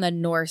back? like on the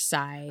north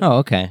side. Oh,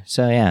 okay.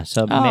 So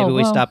maybe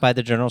we well. stop by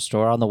the general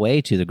store on the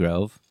way to the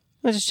Grove.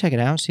 We'll just check it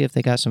out, see if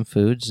they got some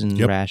foods and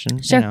Yep.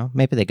 rations. Sure.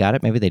 Maybe they got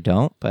it, maybe they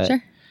don't. But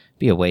Sure.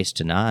 be a waste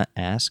to not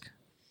ask.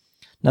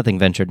 Nothing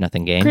ventured,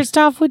 nothing gained.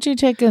 Christoph, would you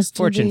take us to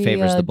Fortune the,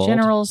 favors the bold.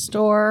 general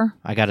store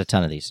I got a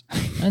ton of these.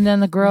 and then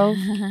the Grove?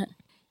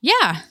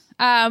 Yeah.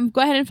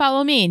 Go ahead and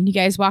follow me. And you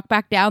guys walk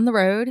back down the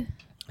road.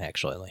 I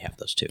actually only have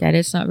those two. That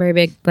is not a very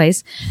big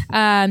place.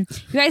 You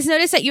guys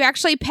notice that you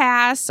actually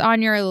pass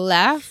on your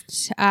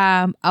left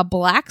a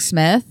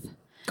blacksmith.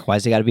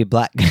 Why's it got to be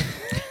black?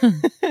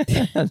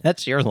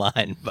 That's your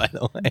line, by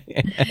the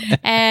way.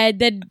 And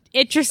then,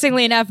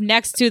 interestingly enough,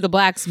 next to the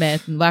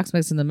blacksmith, and the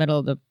blacksmith's in the middle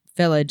of the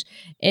village,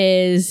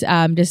 is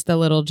just the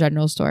little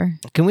general store.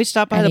 Can we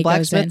stop by And the he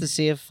goes blacksmith in. to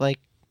see if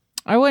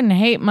I wouldn't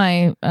hate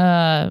my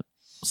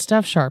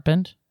stuff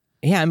sharpened.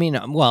 Yeah,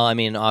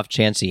 off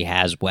chance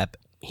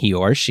he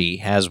or she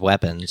has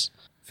weapons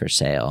for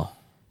sale.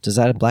 Does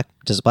a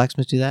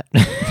blacksmith do that?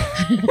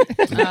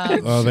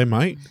 They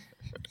might.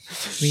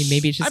 I mean,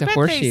 maybe it's just I a bet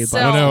horseshoe. they But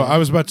sell- I know. I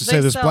was about to say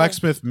They this sell-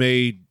 blacksmith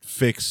may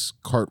fix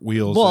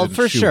cartwheels. Well, and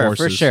for shoe sure,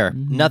 horses.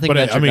 Nothing But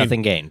ventured, I mean,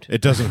 nothing gained.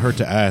 It doesn't hurt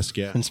to ask.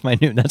 Yeah. That's my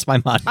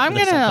motto. I'm for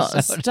this gonna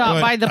episode. stop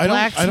But by the I don't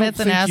blacksmith think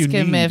and ask you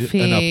him need if an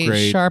he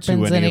upgrade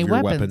sharpens to any of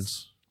your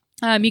weapons.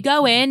 You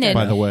go in, and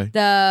By the way,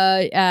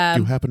 the You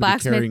happen to be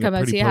blacksmith carrying a comes up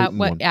to pretty you, potent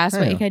one. ask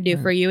what he can do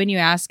for you, and you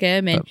ask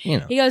him, and But,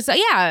 he goes,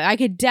 "Yeah, I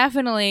could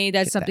definitely.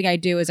 That's something I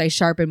do. Is I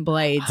sharpen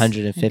blades. I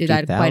do that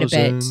quite a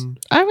bit. 150,000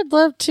 I would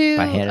love to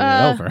by handing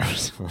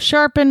it over.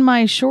 sharpen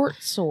my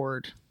short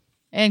sword.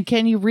 And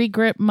can you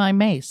regrip my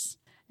mace?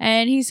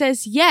 And he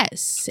says,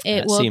 "Yes, it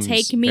That will seems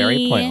take me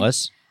very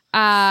pointless.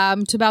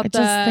 to about I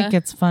just think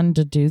it's fun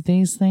to do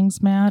these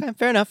things, Matt. Okay,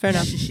 fair enough.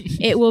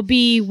 it will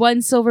be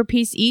 1 silver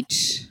piece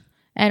each,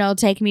 and it'll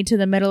take me to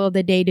the middle of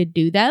the day to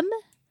do them.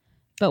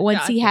 But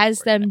once he has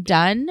them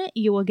done,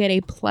 you will get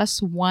a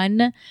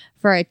 +1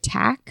 for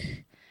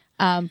attack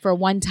for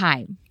one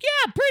time.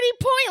 Yeah, pretty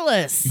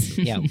pointless.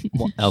 Yeah.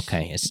 Well,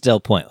 okay, it's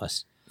still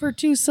pointless. For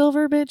 2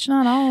 silver, bitch,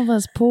 not all of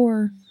us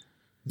poor.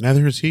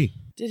 neither is he.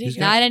 Did He's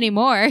got- Not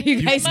anymore.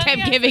 You guys money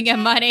kept on giving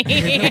him money.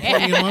 Plenty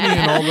of money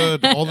and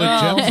all the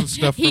gems and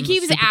stuff. He from the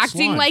keeps stupid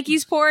acting slime. like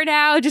he's poor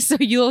now, just so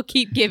you'll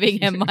keep giving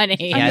him money.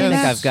 Yeah, I think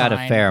that's I've got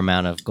fine. a fair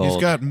amount of gold.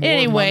 He's got more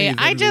Anyway, money than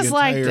I just the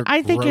like. entire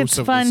I think gross it's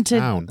of fun this to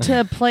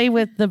town. play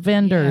with the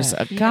vendors.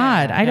 Yeah.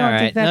 God, I don't All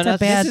think right. that's No, a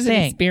bad this is an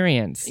thing.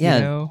 experience. yeah,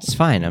 You know? it's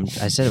fine.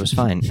 I said it was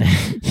fine.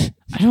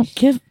 I don't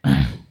give.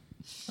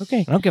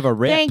 Okay. I don't give a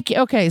rip. Thank you.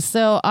 Okay,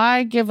 so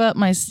I give up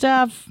my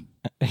stuff.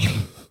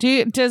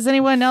 Does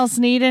anyone else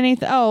need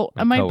anything? Oh,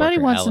 my buddy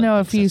coworker, wants to Ellen, know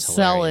if thinks you that's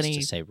sell hilarious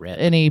to say rip.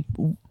 any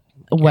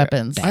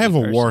weapons. I have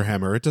a person.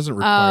 warhammer. It doesn't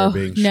require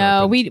being no,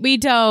 sharpened. we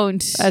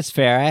don't. That's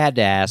fair. I had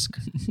to ask.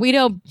 We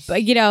don't.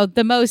 You know,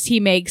 the most he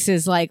makes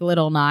is like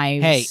little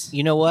knives. Hey,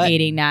 you know what?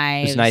 eating It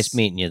knives. was nice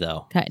meeting you,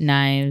 though. Cutting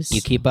knives.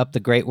 You keep up the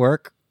great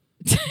work.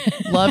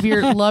 love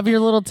your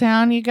little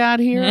town you got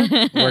here.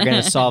 We're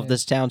gonna solve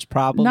this town's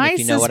problem. If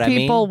you know Nicest what I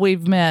people mean.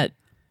 we've met.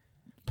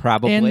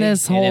 Probably in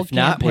this and whole if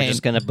not, we're campaign.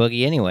 just gonna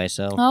boogie anyway.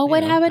 So Oh,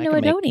 what you know, happened I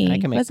to can Adoni? I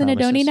can make Wasn't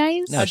Adoni promises.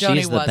 nice? No, Adoni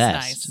she's the was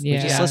best. nice. We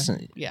just Yeah.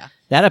 listen. Yeah.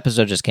 That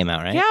episode just came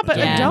out, right? Yeah, but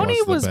Yeah. Adoni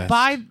Was the was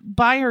best.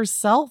 by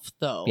herself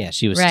though. Yeah,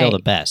 she was Right. still the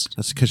best.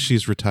 That's because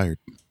she's retired.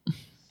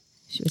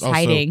 She was Also,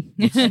 hiding.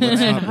 Let's not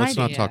Hiding.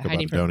 talk about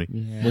Hiding from- Adoni.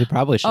 Yeah. We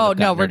probably should. Oh have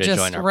no, gotten we're her to just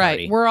join our right.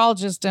 party. We're all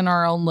just in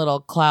our own little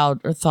cloud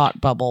or thought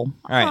bubble.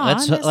 All right, Aw, I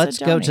miss let's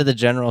go Adoni. to the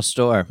general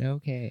store.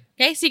 Okay.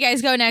 Okay, so you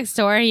guys go next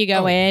door. You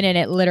go in, and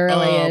it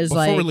literally is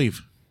Before like we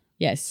leave,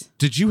 yes.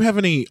 did you have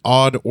any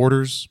odd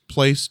orders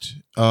placed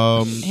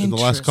in the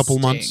last couple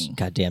months? Interesting.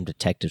 Goddamn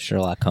Detective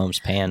Sherlock Holmes,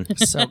 Pan.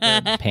 So good.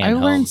 Pan I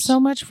learned Holmes. so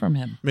much from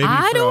him. Maybe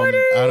Odd from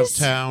orders? out of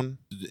town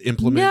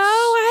implements. No,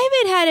 I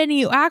haven't had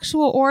any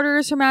actual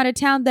orders from out of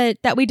town that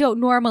we don't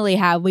normally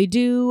have. We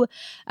do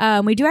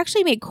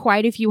actually make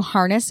quite a few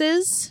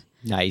harnesses.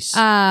 Nice.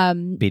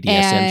 BDSM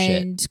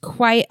BDSM and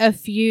quite a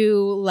few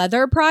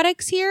leather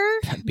products here.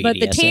 But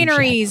the BDSM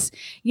tanneries,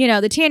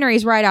 the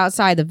tannery's right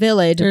outside the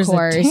village, There's of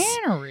course. a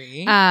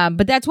tannery.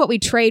 But that's what we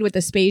trade with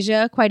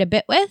Aspasia quite a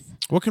bit with.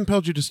 What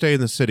compelled you to stay in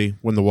the city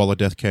when the Wall of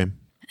Death came?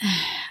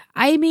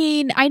 I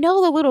mean, I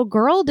know the little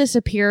girl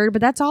disappeared,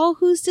 but that's all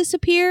who's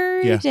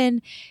disappeared. Yeah.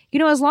 And,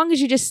 as long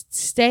as you just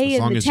stay As in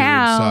long the as you're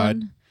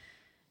inside. town,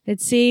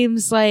 it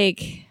seems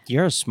like.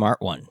 You're a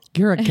smart one.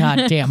 You're a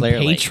goddamn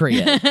Clearly.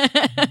 patriot.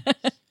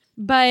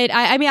 But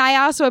I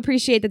also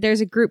appreciate that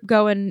there's a group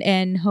going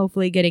and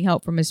hopefully getting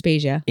help from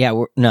Aspasia. Yeah,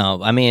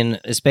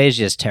 Aspasia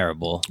is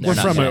terrible. They're We're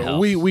not from gonna help.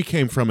 we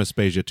came from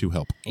Aspasia to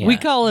help. Yeah. We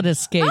call it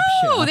escape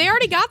Oh, show. they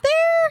already got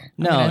there?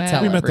 no. I'm gonna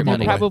tell we met them on everybody.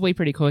 the way. Probably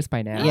pretty close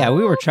by now. Yeah,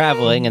 we were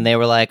traveling, and they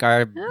were like,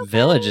 "Our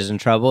village is in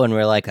trouble," and we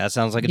are like, "That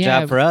sounds like a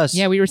job for us."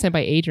 Yeah, we were sent by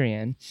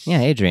Adrian.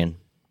 Yeah, Adrian.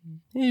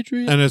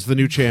 And as the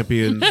new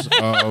champions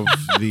of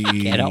the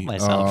Can't help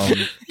myself.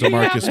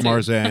 Demarcus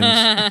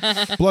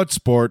Marzan's blood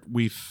sport,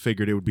 we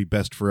figured it would be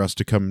best for us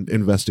to come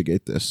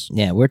investigate this.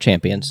 Yeah, we're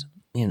champions.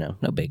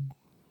 No big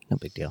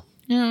deal.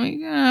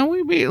 Yeah,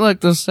 we beat like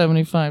the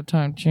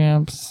 75-time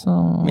champs.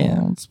 So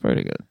Yeah. it's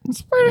pretty good.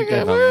 It's pretty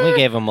good. We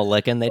gave them a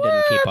licking. They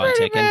didn't keep on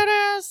Pretty ticking.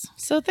 badass.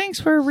 So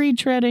thanks for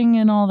retreading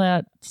and all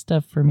that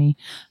stuff for me.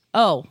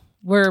 Oh,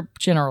 we're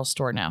general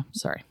store now.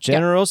 Sorry.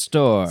 General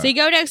store. So you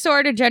go next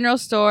door to General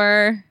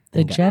Store.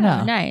 The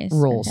Jenna Nice.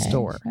 roll Okay.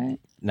 store. Right.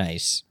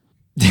 Nice.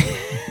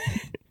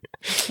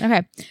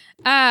 Okay.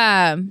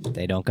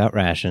 They don't got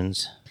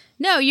rations.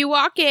 No, you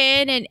walk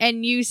in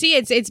and you see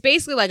it's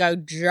basically like a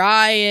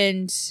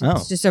giant, Oh.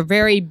 it's just a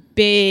very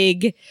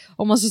big,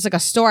 almost just like a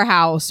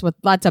storehouse with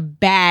lots of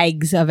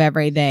bags of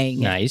everything.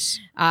 Nice.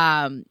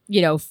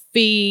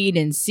 Feed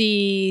and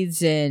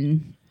seeds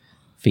and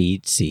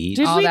Feed, seed,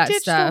 Did All we that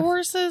ditch stuff. the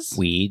horses?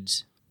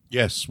 weeds.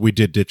 Yes, we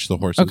did ditch the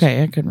horses.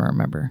 Okay, I couldn't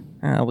remember.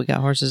 We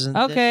got horses in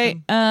the Okay,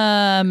 ditch.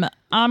 I'm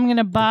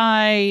gonna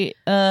buy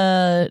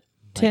 10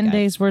 God.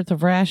 days worth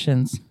of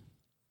rations.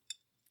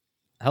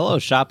 Hello,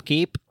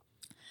 shopkeep.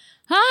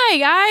 hi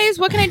guys,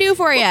 what can I do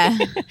for you?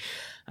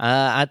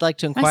 I'd like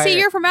to inquire. I see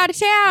you're from out of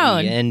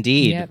town. Yeah,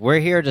 indeed. Yep. We're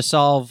here to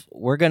solve.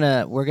 We're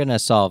gonna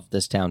solve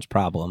this town's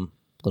problem,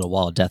 little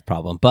wall of death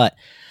problem. But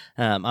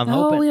I'm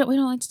hoping. we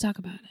don't like to talk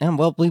about it.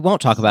 Well, we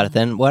won't talk about it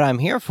then. What I'm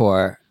here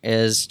for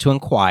is to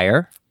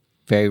inquire,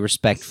 very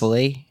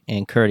respectfully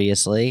and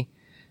courteously,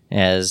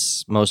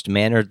 as most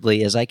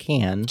manneredly as I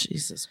can.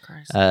 Jesus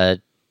Christ.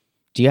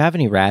 Do you have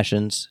any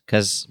rations?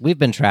 Because we've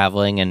been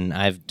traveling and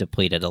I've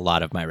depleted a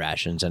lot of my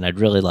rations, and I'd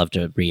really love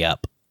to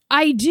re-up.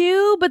 I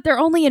do, but they're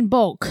only in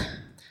bulk.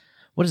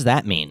 What does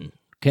that mean?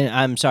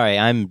 I'm sorry,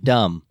 I'm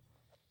dumb.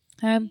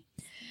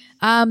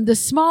 The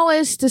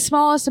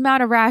smallest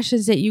amount of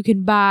rations that you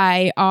can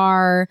buy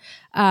are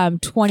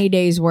 20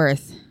 days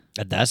worth.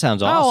 That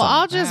sounds awesome. Oh,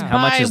 I'll just How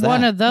much buy is that?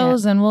 one of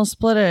those and we'll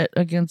split it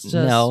against us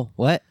No,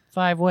 what?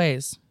 5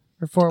 ways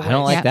or 4 ways. I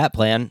don't like Yeah. that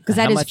plan. Because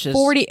How that much is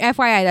 40,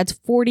 FYI, that's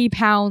 40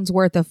 pounds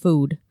worth of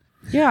food.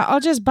 Yeah, I'll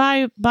just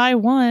buy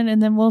one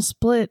and then we'll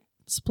split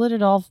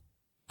it all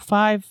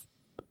 5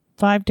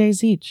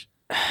 days each.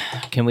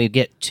 Can we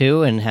get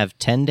 2 and have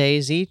 10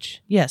 days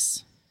each?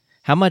 Yes.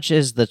 How much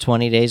is the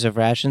 20 days of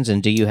rations,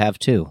 and do you have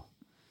 2?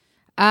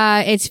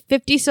 It's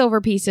 50 silver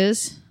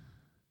pieces.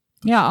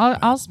 Yeah,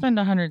 I'll spend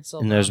 100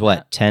 silver. And there's on what,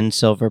 that. 10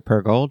 silver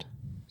per gold?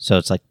 So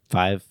it's like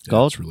 5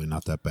 gold? It's really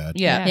not that bad.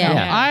 Yeah, Yeah. no,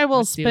 Yeah. I will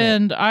Let's do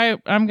spend.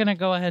 I'm gonna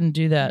go ahead and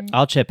do that.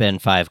 I'll chip in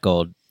 5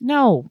 gold.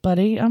 No,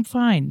 buddy, I'm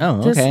fine.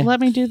 Oh, Just okay. let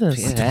me do this.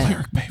 Yeah.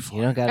 Cleric pay for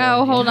You don't got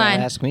Oh, hold on.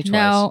 Ask me twice.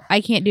 No, I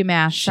can't do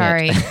math. Shit.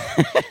 Sorry.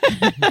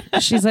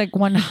 She's like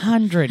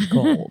 100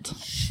 gold.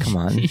 Come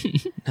on.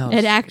 No,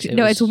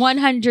 It's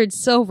 100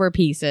 silver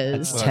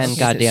pieces. It's 10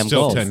 goddamn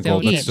still gold. 10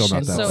 gold. That's each. still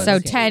not that So bad. So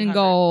it's 10 800.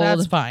 gold.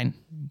 That's fine.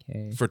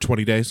 Okay. For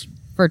 20 days?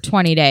 For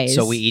 20 days.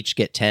 So we each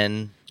get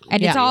 10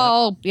 And it's Yeah.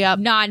 all Yep.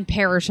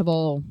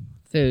 non-perishable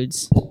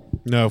foods.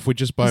 No, if we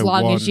just buy As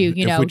long one, as you if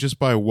we know, just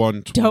buy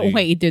one Don't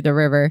wade through the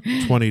river.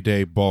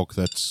 20-day bulk,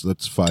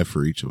 that's 5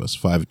 for each of us.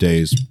 5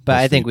 days. But I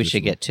plus think the we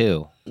should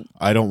additional. get 2.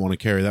 I don't want to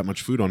carry that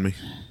much food on me.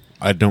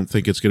 I don't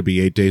think it's going to be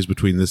 8 days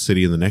between this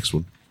city and the next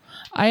one.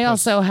 I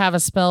also have a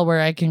spell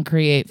where I can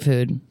create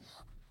food.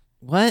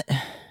 What?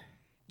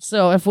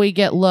 So if we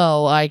get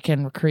low, I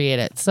can create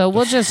it. So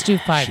we'll just do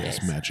 5 She days.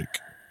 has magic.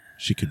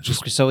 She could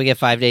just So we get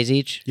 5 days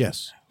each?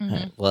 yes.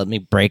 Well, let me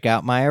break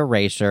out my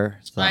eraser.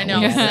 It's not I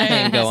know. we got a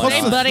thing going Plus Hey,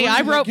 the on. buddy, three,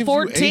 I that wrote gives you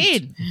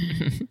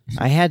 14.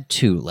 I had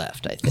 2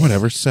 left, I think.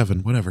 Whatever,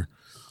 7, whatever.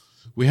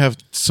 We have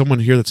someone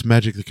here that's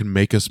magic that can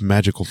make us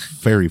magical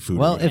fairy food.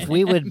 Well, if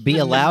we would be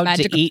allowed to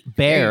Magical- eat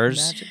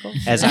bears,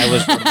 as I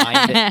was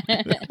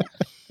reminded.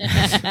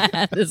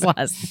 This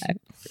last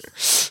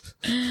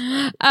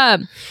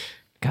time.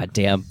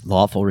 Goddamn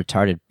lawful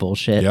retarded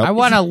bullshit. Yep. I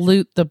want to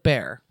loot the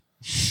bear.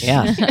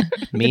 Yeah,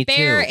 me The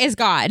bear too. is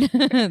gone.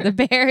 The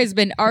bear has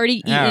been already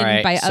eaten All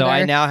right, by so other.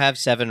 I now have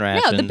 7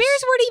 rations. No, the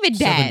bears weren't even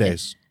 7 dead.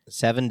 days.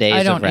 7 days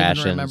I don't of even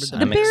rations. remember that.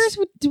 The I'm bears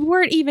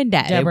weren't even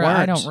dead. They Deborah, I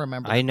weren't. don't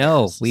remember. I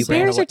know. We ran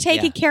Bears away- are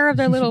taking yeah. care of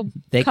their little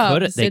They cubs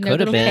could. They in their could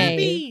have little been.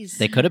 cave.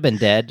 They could have been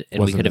dead, and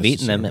we Wasn't could have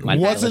eaten them. It might have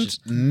been Wasn't delicious.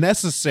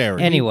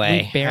 necessary.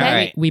 Anyway, we barely, all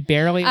right. we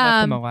barely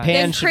left them alive. Pan-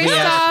 Then should we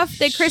have-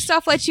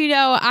 Christoph let you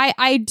know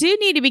I do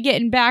need to be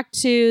getting back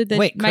to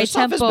Wait, my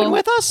Christoph temple. has been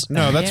with us?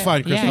 No, that's Yeah. fine,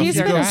 Yeah, Christoph. he's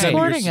You been go ahead.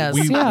 supporting You're- us.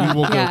 We Yeah.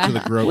 will Yeah. go to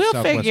the Grove. We'll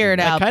Southwestern. figure it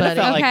I out, kind of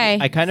buddy. felt Okay.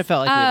 like I kind of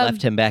felt like we Um,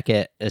 left him back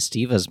at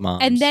Estiva's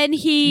mom's. And then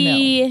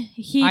he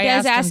I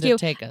does asked him ask to you.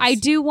 take us. I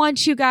do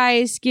want you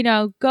guys,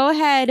 go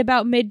ahead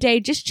about midday.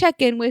 Just check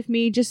in with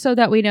me, just so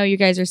that we know you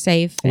guys are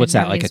safe. and what's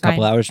that? Like a everything's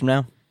couple fine. hours from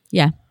now?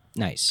 Yeah.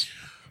 Nice.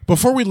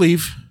 Before we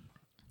leave,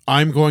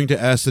 I'm going to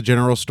ask the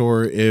general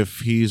store if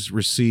he's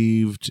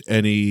received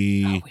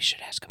any Oh, we should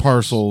ask him.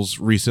 parcels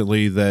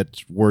recently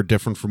that were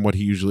different from what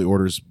he usually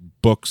orders.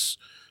 Books,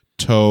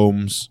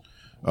 tomes,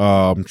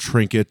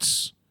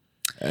 trinkets,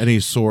 any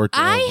sort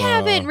I of...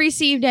 haven't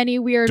received any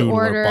weird doodle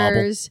or bauble.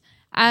 orders.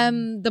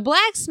 The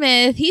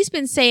blacksmith, he's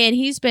been saying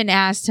he's been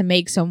asked to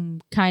make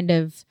some kind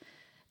of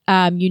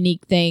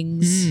unique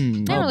things.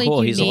 Hmm. Not Oh, really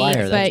cool. unique, He's a liar,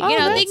 but then. Oh,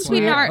 that's things we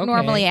weird. aren't Okay.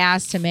 normally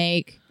asked to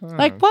make.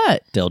 Like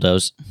what?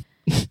 Dildos.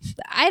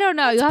 I don't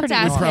know. You'll have to pretty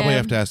ask We probably him.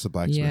 have to ask the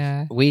blacksmith.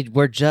 Yeah. We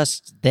were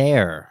just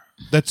there.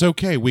 That's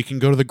okay. We can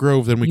go to the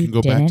Grove, then we You can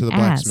go back to the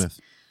didn't ask. blacksmith.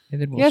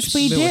 And then we'll Yes,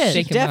 we we'll did.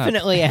 shake 'em up.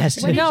 Definitely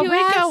asked. What him. did No, you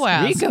Rico ask?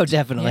 asked. Rico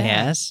definitely Yeah.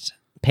 asked.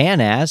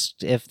 Pan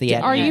asked if they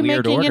had Are any you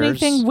weird making orders.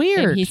 anything And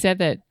weird? he said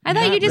that. I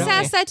thought you not just really.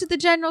 asked that to the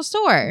general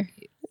store.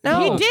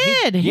 No, He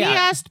did. He Yeah.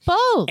 asked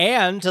both.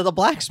 and to the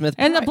blacksmith.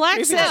 And the pri-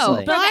 blacksmith-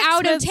 previously. No, From out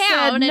of Blacksmith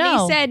town, said and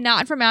no. he said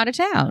not from out of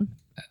town.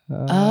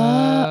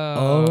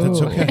 Oh.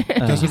 That's okay. It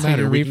doesn't So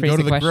matter. you We can rephrase go to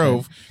the the question.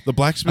 Grove. The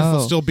blacksmith will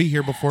Oh. still be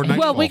here before nightfall.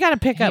 Well, we got to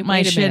pick up Hey, my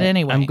wait a shit minute.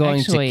 anyway. I'm going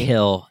Actually- to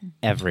kill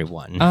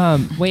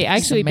everyone. Wait,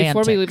 actually,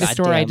 before we leave the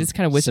store, I Goddamn just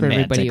kind of whisper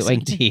everybody, semantics like,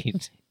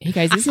 indeed. "Hey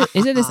guys, isn't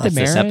this That's this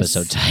Damaris?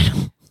 episode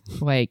title.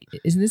 Like,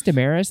 isn't this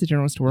Damaris, the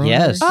general store owner?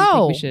 Yes. Do you think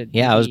Oh. we should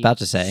Yeah, I was maybe- about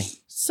to say.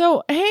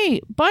 So,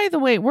 hey, by the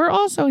way, we're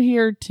also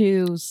here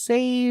to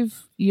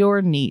save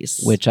your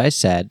niece. Which I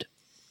said.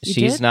 You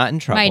She's did? not in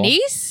trouble. My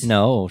niece?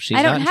 No, she's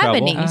I don't not in have a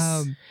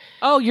trouble. niece.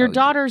 Oh, your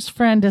daughter's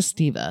friend,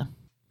 Estiva.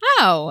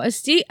 Oh,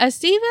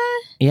 Estiva?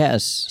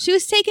 Yes. She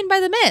was taken by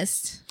the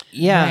mist.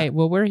 Yeah. Right.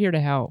 Well, we're here to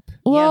help.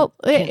 Well,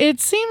 Yeah,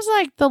 it seems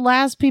like the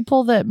last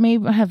people that may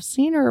have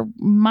seen her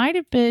might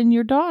have been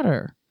your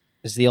daughter.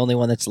 Is the only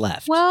one that's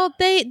left. Well,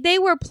 they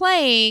were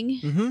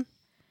playing Mm-hmm.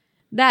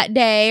 that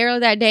day,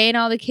 and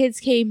all the kids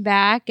came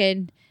back,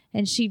 and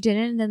she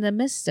didn't, and then the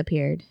mist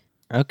appeared.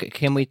 Okay.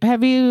 Can we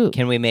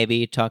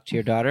maybe talk to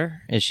your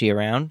daughter? Is she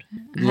around?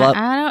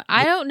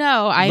 I don't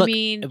know. I Look,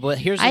 mean, well,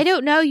 here's I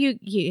don't know. You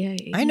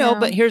I know,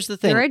 but here's the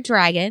thing. you're a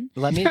dragon.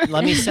 Let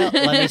me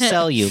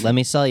sell you. Let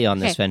me sell you on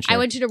this Okay, venture. I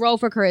want you to roll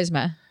for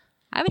charisma.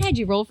 I haven't had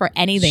you roll for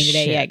anything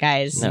today Shit. yet,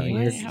 guys.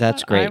 No,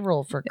 that's I great.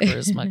 roll for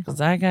charisma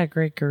because I got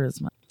great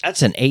charisma.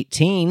 That's an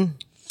 18.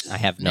 I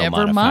have no Never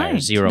modifier.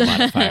 mind. 0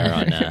 modifier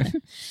on.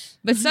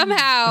 But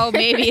somehow,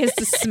 maybe it's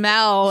the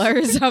smell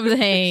or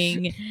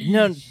something.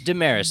 No,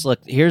 Damaris. Look,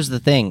 here's the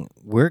thing.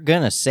 We're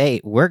gonna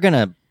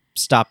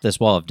stop this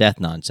wall of death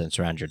nonsense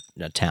around your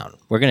town.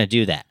 We're gonna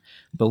do that.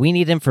 But we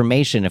need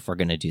information if we're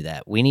gonna do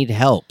that. We need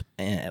help.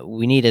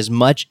 We need as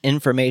much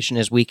information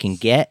as we can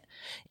get,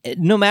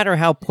 no matter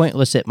how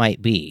pointless it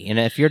might be. And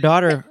if your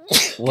daughter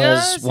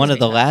was one of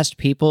the last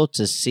people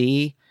to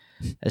see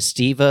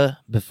Estiva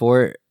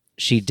before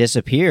she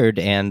disappeared,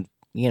 and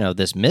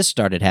this mist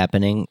started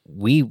happening,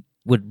 we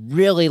would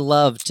really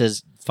love to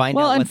find out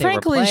Well, what and they were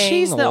frankly, playing,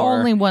 she's the or-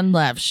 only one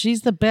left.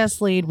 She's the best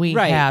lead we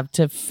Right. have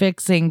to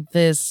fixing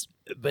this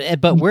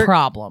but we're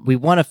problem. we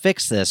want to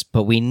fix this,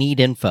 but we need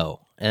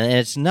info, and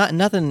it's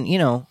nothing.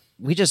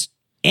 We just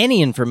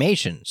any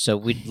information. So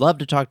we'd love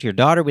to talk to your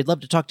daughter. We'd love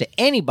to talk to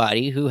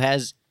anybody who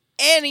has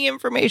any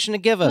information to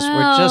give us. Well-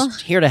 We're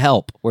just here to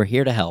help. We're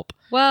here to help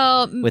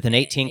Well, with an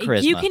 18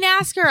 charisma. you can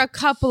ask her a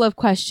couple of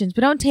questions,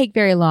 but don't take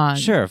very long.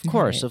 Sure, of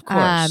course, of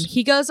course.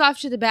 He goes off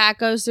to the back,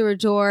 goes through a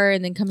door,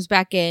 and then comes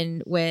back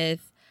in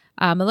with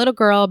a little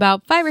girl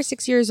about 5 or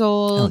 6 years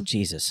old. Oh,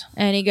 Jesus.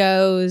 And he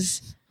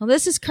goes, well,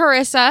 this is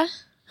Carissa.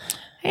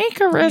 Hey,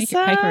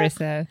 Carissa. Hi,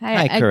 Carissa.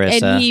 Hi,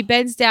 Carissa. And he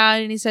bends down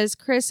and he says,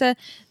 Carissa,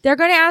 they're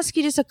going to ask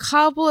you just a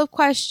couple of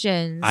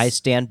questions. I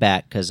stand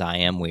back because I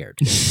am weird.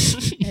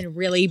 And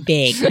really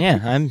big. Yeah,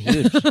 I'm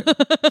huge.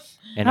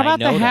 And How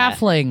about I know the that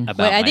halfling? about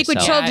But I think with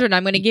myself. children,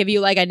 I'm going to give you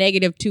like a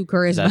 -2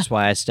 charisma. That's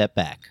why I step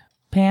back.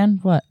 Pan,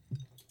 what?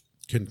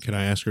 Can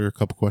I ask her a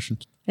couple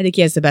questions? I think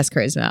he has the best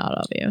charisma out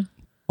of you.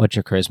 What's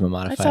your charisma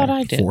modifier? I thought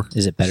I did. 4.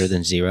 Is it better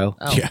than 0?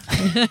 Oh. Yeah.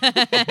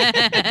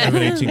 I have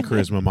an 18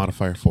 charisma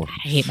modifier 4.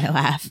 I hate my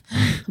laugh.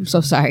 I'm so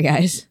sorry,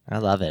 guys. I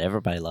love it.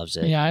 Everybody loves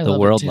it. Yeah, I the love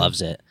it world too.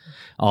 loves it.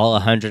 All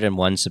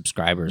 101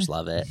 subscribers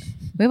love it.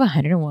 We have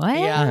 101?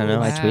 Yeah. I don't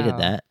know. I Wow. tweeted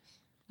that.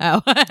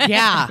 Oh.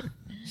 Yeah.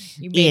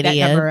 You made that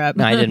Idiot. number up.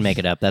 No, I didn't make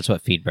it up. That's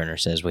what Feedburner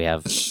says. We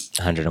have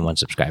 101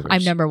 subscribers.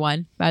 I'm number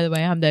 1, by the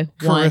way. I'm the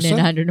 1 Carissa? in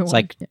 101. It's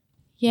like,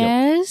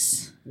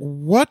 yes.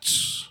 What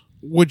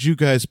would you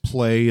guys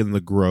play in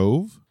the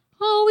Grove?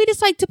 Oh, we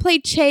just like to play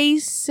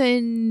chase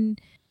and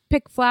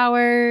pick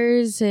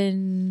flowers,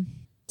 and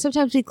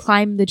sometimes we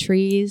climb the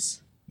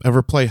trees.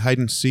 Ever play hide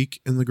and seek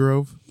in the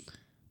Grove?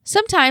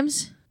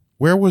 Sometimes.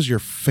 Where was your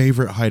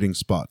favorite hiding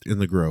spot in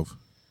the Grove?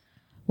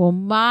 Well,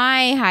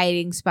 my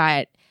hiding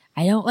spot,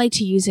 I don't like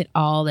to use it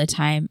all the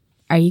time.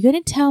 Are you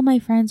going to tell my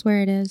friends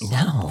where it is?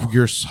 no.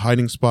 Your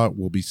hiding spot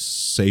will be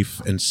safe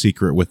and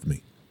secret with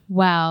me.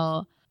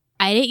 Well,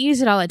 I didn't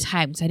use it all the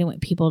time because I didn't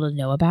want people to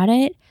know about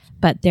it.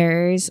 But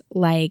there's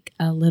like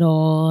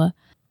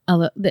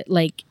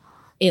like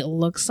it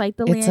looks like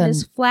the It's land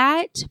is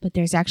flat, but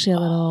there's actually a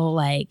little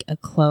like a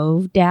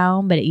clove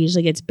down, but it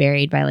usually gets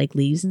buried by like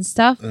leaves and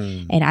stuff.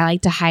 Mm, And I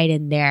like to hide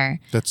in there.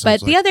 that But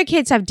sounds the like, other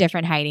kids have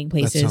different hiding that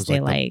places sounds they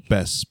like like. the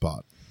best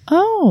spot.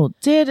 Oh,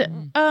 did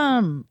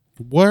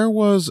Where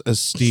was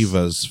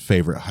Esteva's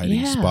favorite hiding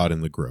Yeah. spot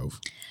in the Grove?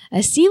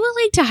 Steve would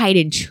like to hide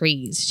in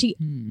trees. She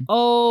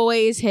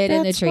always hid in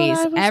the That's what trees.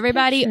 I was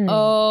Everybody picturing.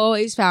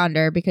 always found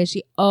her because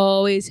she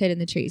always hid in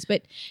the trees.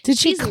 But did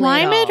she she's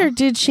climb it little. or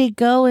did she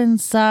go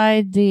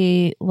inside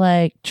the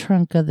like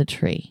trunk of the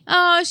tree?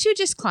 oh, she would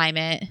just climb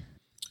it.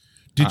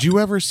 Did you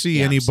ever see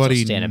Yeah, I'm still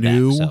anybody standing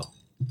new back, so.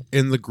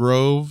 in the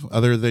Grove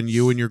other than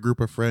you and your group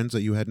of friends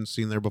that you hadn't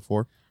seen there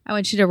before? I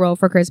want you to roll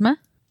for charisma.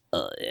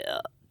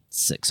 Yeah.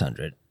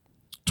 600.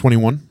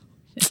 21?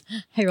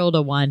 I rolled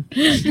a 1.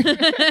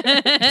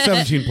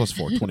 17 plus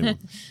 4, 21.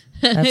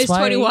 That's It's why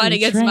 21 you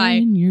against my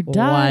train your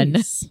 1.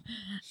 dice.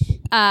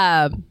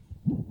 Oh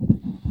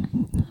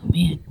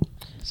man.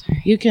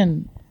 You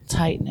can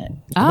tighten it.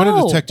 I'm going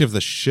to Oh. detective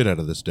the shit out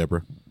of this,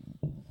 Deborah.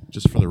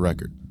 Just for the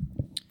record.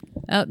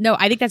 Oh no,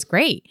 I think that's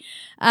great.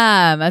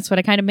 That's what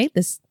I kind of made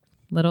this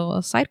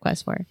little side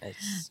quest for.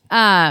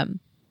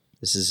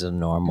 This is a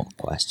normal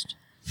quest.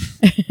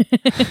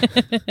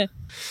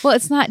 Well,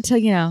 it's not until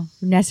you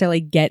necessarily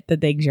get the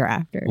things you're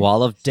after.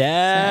 Wall of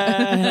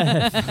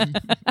Death.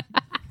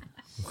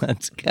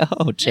 Let's go,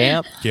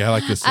 champ. Yeah, I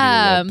like this city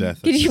of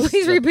death. Could you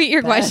please repeat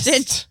your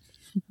question?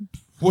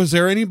 Was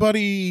there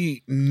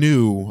anybody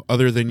new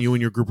other than you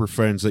and your group of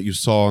friends that you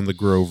saw in the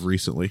Grove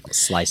recently?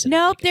 Slice it.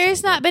 Nope, Make it there's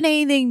sound not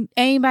been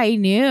anybody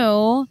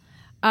new.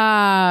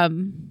 I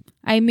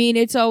mean,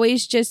 it's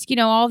always just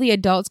all the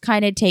adults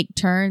kind of take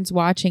turns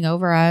watching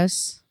over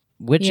us.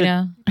 good. Which You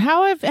know,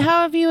 How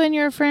have you and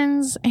your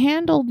friends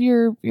handled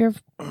your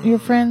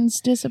friend's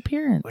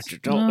disappearance?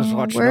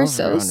 we're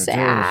so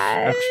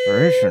sad.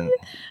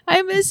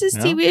 I miss Miss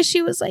Stevie.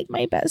 She was like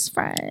my best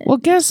friend. Well,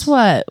 guess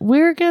what?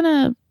 We're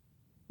gonna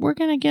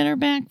get her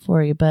back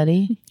for you,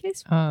 buddy.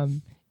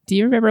 Do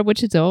you remember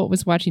which adult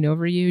was watching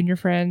over you and your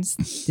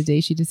friends the day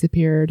she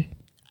disappeared?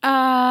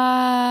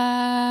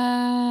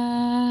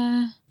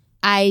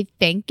 I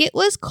think it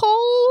was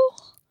Cole.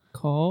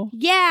 Cole?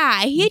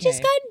 Yeah, he had just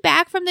Okay. gotten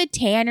back from the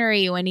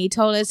tannery when he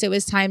told us it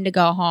was time to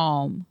go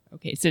home.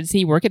 Okay, so does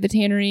he work at the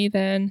tannery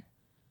then?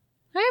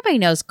 Everybody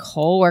knows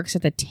Cole works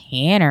at the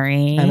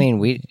tannery. I mean,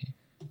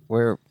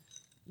 we're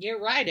You're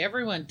right.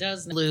 Everyone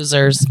does.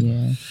 Losers.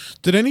 Yeah.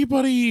 Did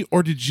anybody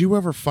or did you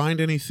ever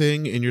find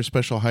anything in your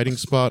special hiding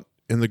spot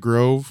in the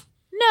Grove?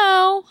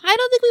 no, I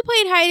don't think we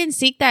played hide and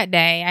seek that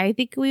day. I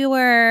think we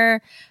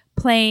were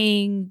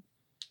playing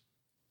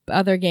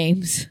other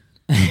games.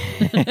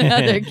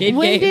 Other kid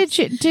When games.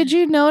 did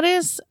you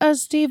notice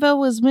Steva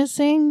was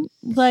missing?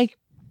 Like,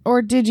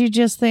 or did you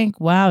just think,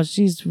 wow,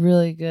 she's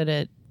really good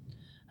at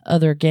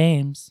other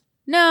games?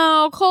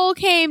 No, Cole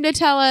came to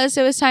tell us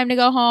it was time to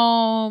go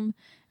home,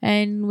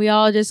 and we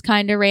all just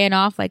kind of ran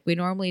off like we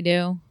normally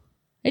do.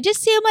 It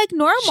just seemed like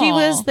normal. She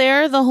was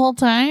there the whole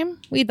time.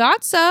 We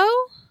thought so.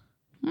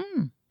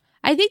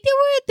 I think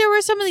there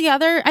were some of the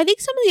other. I think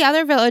some of the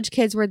other village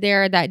kids were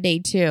there that day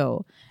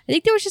too. I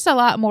think there was just a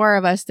lot more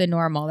of us than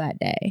normal that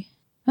day.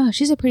 Oh,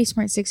 she's a pretty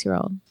smart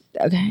 6-year-old.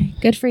 Okay,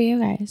 good for you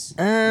guys.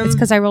 It's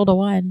because I rolled a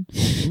 1.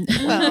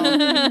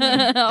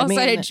 All of a mean,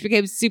 sudden, she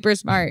became super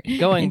smart.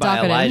 Going and by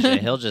talkative.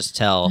 Elijah, he'll just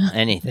tell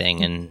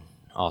anything and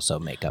also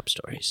make up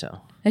stories.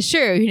 So That's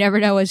true. You never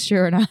know what's true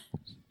or not.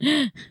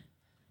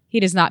 He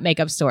does not make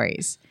up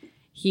stories.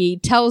 He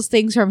tells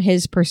things from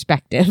his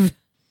perspective.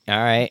 all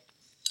right,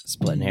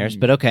 splitting hairs,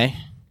 but okay.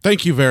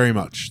 Thank you very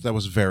much. That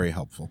was very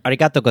helpful.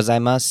 Arigato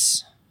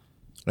gozaimasu.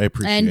 I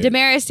appreciate And it.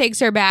 Damaris takes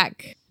her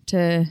back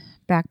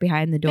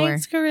behind the door.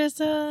 Thanks,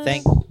 Carissa.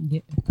 Thank.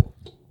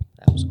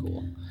 That was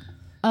cool.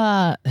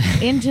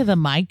 Into the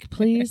mic,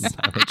 please.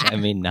 Which I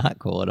mean, not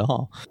cool at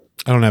all.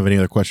 I don't have any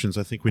other questions.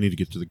 I think we need to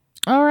get to the.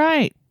 All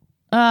right.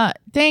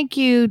 Thank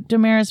you,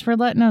 Damaris, for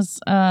letting us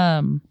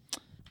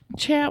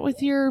chat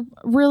with your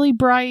really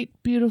bright,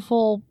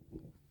 beautiful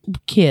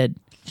kid.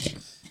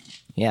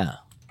 Yeah,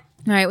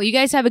 All right. Well, you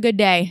guys have a good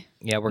day.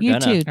 yeah, we're You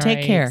gonna. too. All Take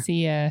right, care.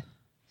 See ya.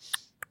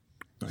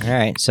 All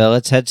right, so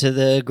let's head to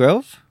the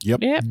Grove.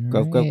 Yep.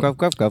 Grove, Grove, Grove,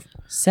 Grove, Grove.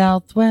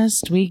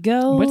 Southwest we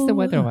go. What's the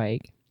weather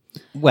like?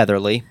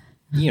 Weatherly,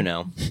 you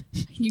know.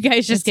 You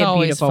guys just It's get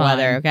always beautiful fun.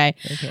 weather, okay?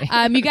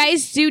 Okay. You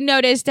guys do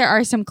notice there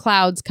are some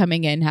clouds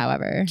coming in,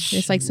 however.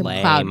 There's like some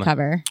Lame. cloud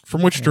cover.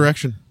 From which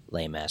direction?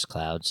 Lame ass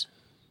clouds.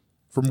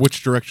 From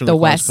which direction The are the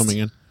clouds west. coming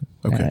in?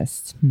 Okay.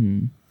 Best.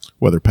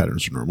 Weather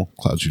patterns are normal.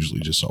 Clouds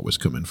usually just always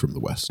come in from the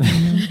west.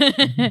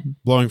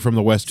 Blowing from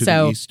the west to the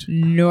So east.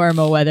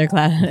 normal weather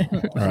cloud.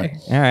 All right.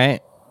 All right,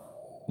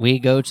 we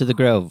go to the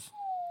Grove.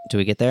 Do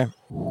we get there?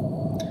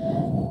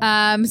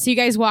 So you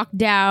guys walk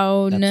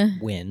down That's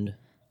wind.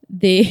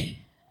 the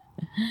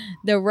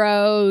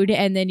road,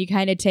 and then you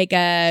kind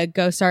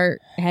of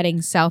start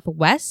heading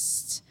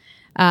southwest.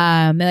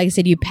 And like I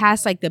said, you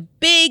pass like the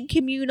big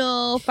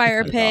communal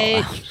fire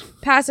pit,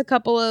 pass a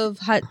couple of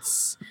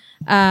huts,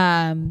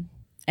 and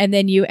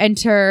then you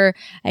enter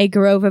a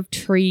grove of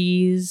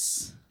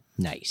trees.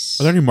 Nice.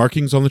 Are there any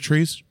markings on the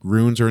trees?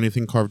 Runes or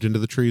anything carved into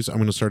the trees? I'm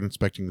going to start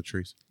inspecting the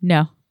trees.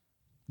 No,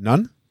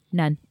 None?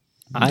 none.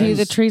 Do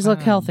the trees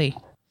look healthy?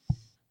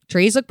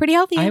 Trees look pretty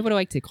healthy. I would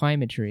like to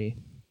climb a tree.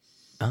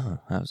 Oh,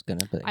 I was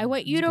gonna. But I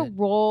want you to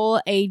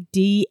roll a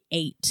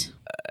D8.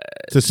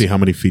 To see how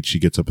many feet she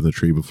gets up in the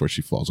tree before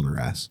she falls on her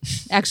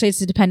ass. Actually, it's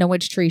to depend on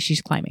which tree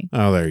she's climbing.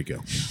 Oh, there you go.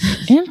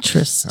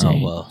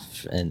 Interesting. Oh well,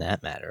 in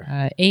that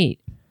matter. 8.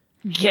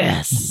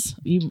 Yes.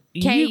 You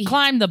Okay,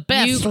 climb the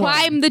best You one.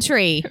 climb the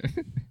tree.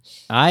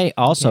 I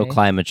also Okay.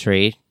 climb a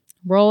tree.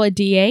 Roll a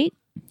D8.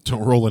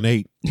 Don't roll an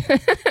 8.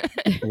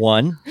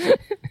 1.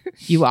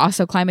 You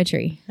also climb a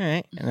tree. All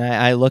right, and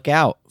I look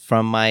out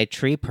from my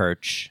tree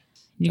perch.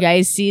 You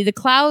guys see the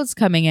clouds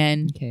coming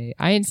in. Okay.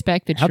 I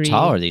inspect the How tree.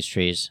 tall are these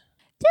trees?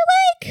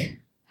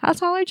 How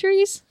tall are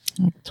trees?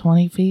 Like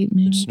 20 feet,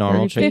 maybe. Just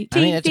normal 30 tree. feet. I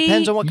mean, it 15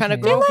 depends on what kind of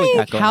Okay. grove we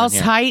got going House on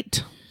here.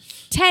 height.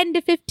 10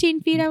 to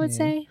 15 feet, I would Okay.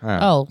 say.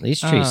 Oh.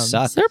 These trees Um,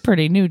 suck. They're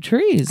pretty new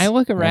trees. I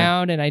look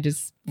around and I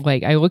just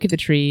I look at the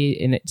tree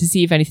and to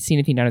see if I see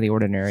anything out of the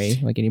ordinary,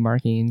 like any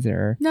markings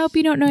or. Nope,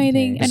 you don't know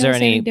anything. Okay. I Is don't there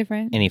see any- anything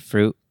different. Any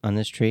fruit on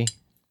this tree?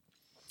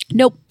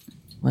 Nope.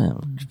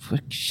 Well,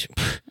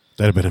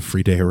 That'd have been a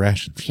free day of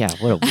rations. yeah.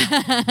 What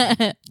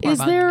a Is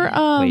there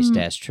waste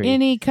ass tree.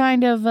 any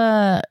kind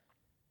of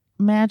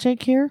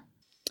magic here?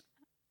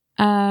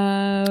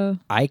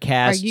 I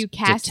cast Are you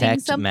casting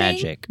detect something?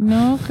 magic.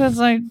 No, because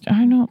I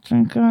don't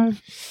think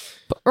I've.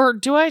 Or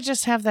do I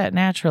just have that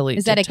naturally?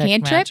 Is that a detect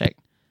cantrip? magic?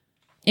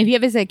 If you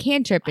have as a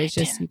cantrip, it's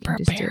just you didn't can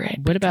just do prepare it. it.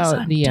 What Because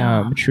about I'm the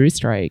dumb. True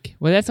Strike?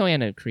 Well, that's only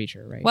on a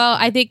creature, right? Well,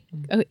 I think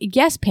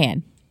yes,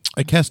 Pan.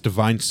 I cast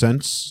Divine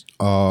Sense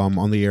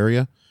on the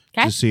area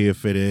Okay. to see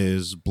if it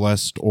is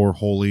blessed or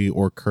holy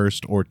or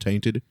cursed or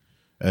tainted,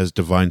 as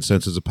Divine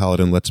Sense as a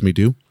paladin lets me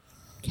do.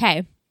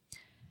 Okay.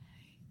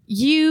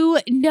 You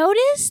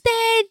notice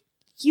that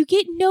you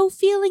get no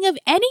feeling of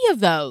any of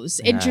those,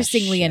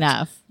 interestingly shit.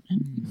 enough.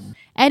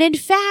 And in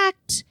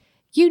fact,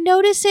 you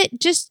notice it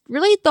just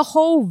really the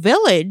whole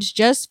village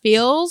just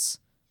feels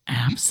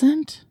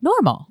Absent?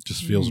 normal.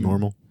 Just feels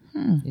normal.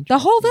 The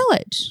whole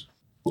village.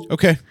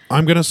 Okay,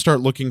 I'm going to start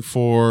looking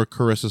for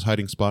Carissa's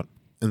hiding spot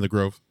in the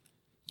grove.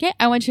 Okay,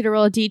 I want you to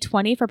roll a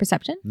d20 for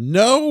perception.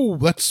 No,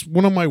 that's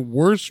one of my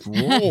worst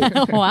rolls.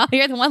 Well,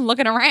 you're the one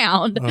looking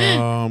around.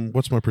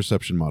 What's my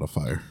perception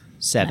modifier?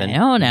 7. I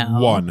don't know.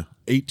 1.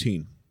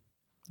 18.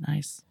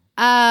 Nice.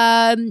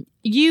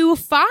 You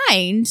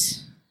find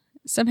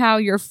somehow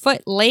your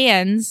foot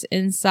lands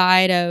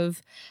inside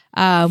of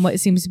what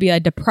seems to be a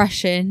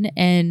depression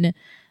in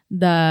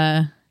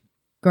the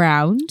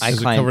ground. I Is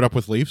it climb- covered up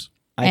with leaves?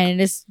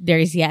 And it's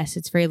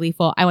it's very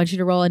lethal. I want you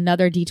to roll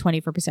another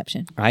d20 for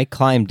perception. I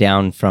climbed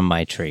down from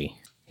my tree.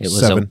 It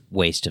was 7. a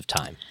waste of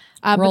time.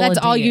 But Roll a that's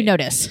all you D8.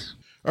 notice.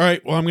 All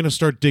right, well, I'm going to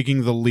start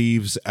digging the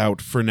leaves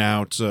out for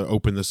now to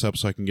open this up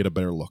so I can get a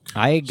better look.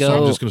 I So I'm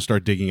go. just going to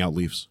start digging out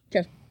leaves.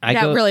 I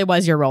that go. really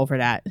was your roll for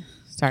that.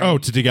 Sorry. Oh,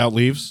 to dig out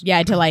leaves?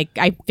 Yeah,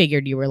 I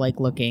figured you were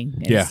looking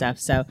and Yeah. stuff.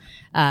 So,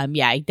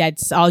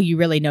 that's all you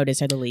really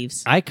notice are the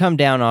leaves. I come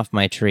down off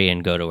my tree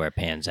and go to where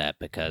Pan's at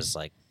because,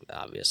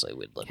 obviously,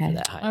 we'd look Okay. for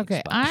that hiding Okay,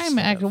 spot I'm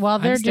instead actually of- while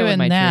they're still in doing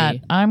my that,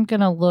 tree. I'm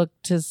gonna look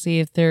to see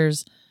if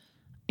there's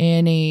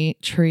any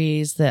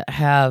trees that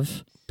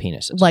have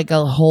penises. Like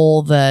a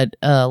hole that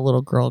a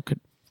little girl could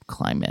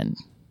climb in.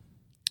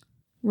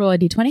 Roll a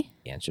d20.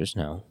 The answer is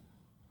no.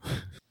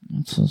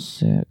 That's a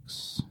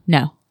 6.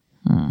 No.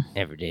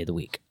 Every day of the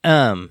week.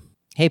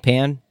 Hey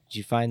Pan, did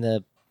you find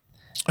the?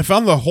 I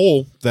found the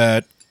hole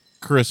that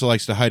Carissa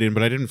likes to hide in,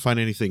 but I didn't find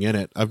anything in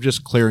it. I'm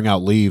just clearing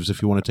out leaves.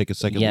 If you want to take a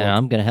second Yeah, look.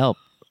 I'm gonna help.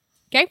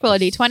 Okay, roll a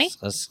d20.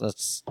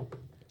 Let's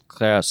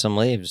clear out some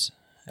leaves.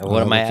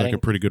 What am I looks adding? like a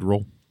pretty good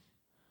roll.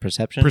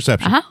 Perception.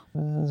 Perception.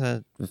 Uh-huh.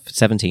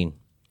 17.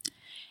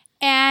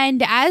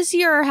 And as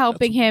you're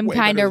helping him way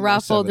kind better of than my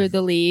ruffle 7. through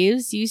the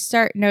leaves, you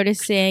start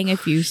noticing a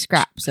few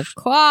scraps of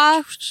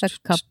cloth, a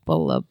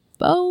couple of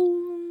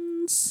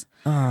bones.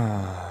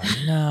 Oh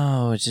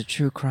no! It's a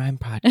true crime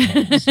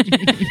podcast.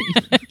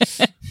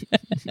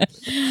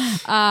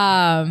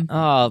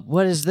 Oh,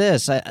 what is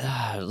this? It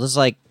looks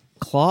like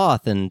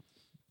cloth and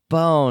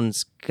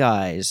bones,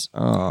 guys.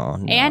 Oh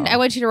no! And I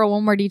want you to roll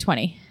one more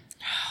d20.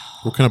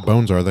 What kind of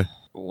bones are they?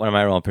 What am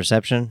I rolling?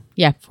 Perception?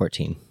 Yeah.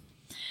 14.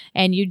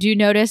 And you do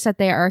notice that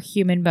they are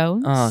human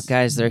bones. Oh,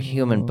 guys, they're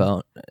human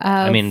bone. of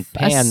Pan, a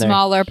they're-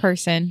 smaller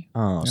person.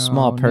 Oh,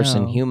 small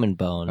person, no. human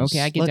bones. Okay,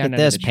 I get Look down at under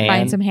this, the tree. Pan.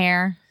 Find some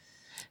hair.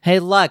 Hey,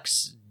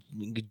 Lux,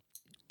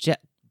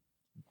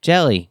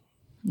 Jelly.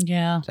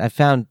 Yeah. I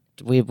found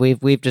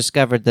we've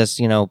discovered this.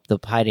 The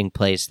hiding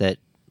place that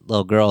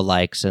little girl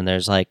likes, and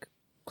there's like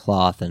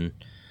cloth and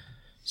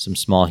some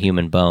small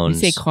human You bones.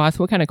 say cloth.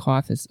 What kind of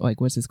cloth is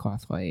like? What's this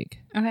cloth like?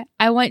 Okay.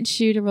 I want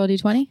you to roll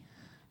d20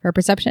 for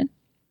perception.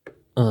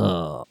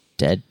 Ugh,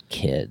 dead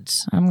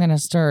kids. I'm going to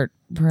start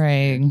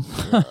praying.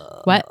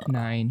 What?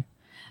 9.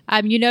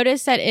 You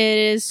notice that it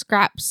is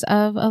scraps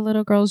of a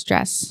little girl's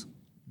dress.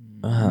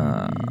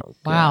 Oh,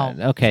 Wow. God.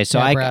 Okay, so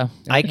Deborah.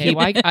 I Okay, keep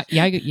well, I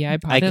I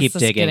pocket, keep This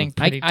is digging. getting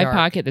pretty I dark.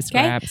 pocket the Okay.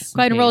 scraps. Go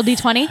ahead and roll a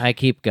d20. I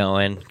keep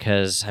going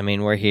because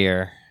we're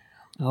here.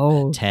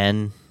 Oh.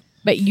 10.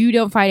 But you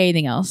don't find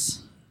anything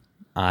else.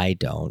 I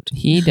don't.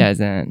 He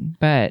doesn't,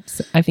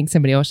 but I think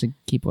somebody else should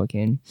keep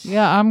looking.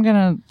 Yeah, I'm going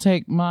to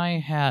take my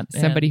hat.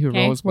 and- Somebody who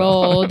Okay. rolls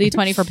well. Roll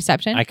d20 for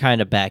perception. I kind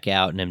of back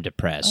out and am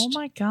depressed. Oh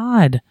my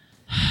God.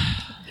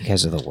 You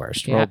guys are the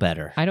worst. Yeah. Roll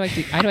better. I like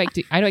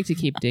to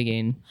keep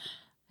digging.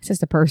 It's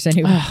just a person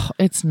who. Oh,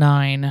 it's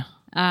 9.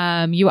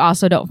 You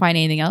also don't find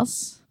anything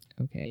else.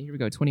 Okay, here we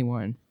go.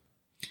 21.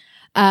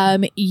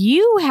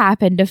 You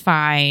happen to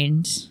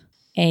find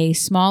a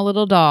small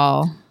little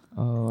doll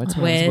Oh, that's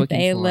what I was with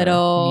looking a for.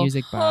 little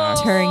music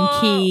box.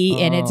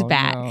 turnkey in its Oh,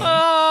 back. no.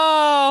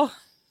 Oh.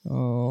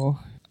 Oh,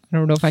 I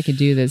don't know if I can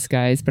do this,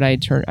 guys, but I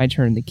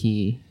turn the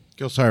key.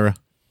 Gilcyra,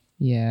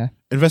 Yeah.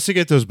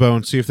 investigate those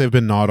bones. See if they've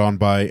been gnawed on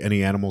by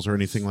any animals or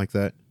anything like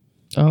that.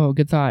 Oh,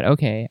 good thought.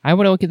 Okay, I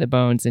want to look at the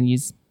bones and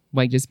use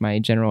just my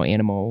general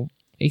animal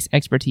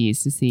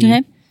expertise to see.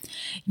 Okay.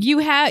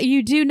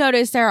 You do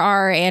notice there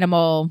are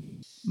animal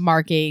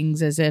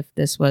markings as if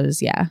this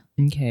was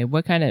Okay,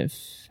 what kind of?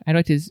 I'd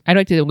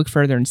like to look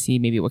further and see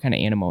maybe what kind of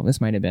animal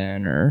this might have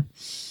been, or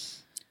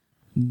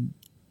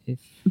if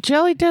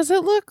Jelly, does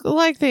it look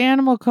like the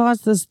animal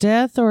caused this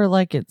death or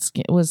like it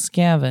was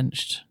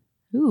scavenged?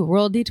 Ooh,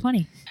 roll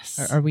d20.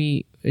 are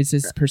we? Is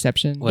this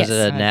perception? Was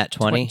it a nat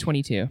 20?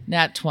 22.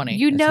 Nat 20.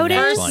 You That's a nat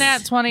notice 20.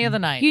 Nat 20 of the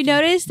night. you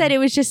notice that it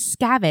was just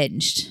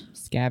scavenged.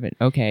 Scavenge.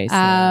 Okay.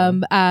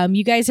 So,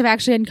 You guys have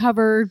actually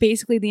uncovered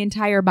basically the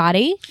entire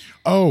body,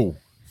 Oh,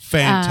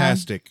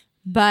 fantastic.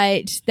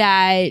 but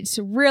that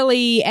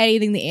really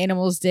anything the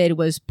animals did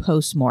was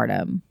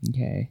post-mortem.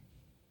 okay.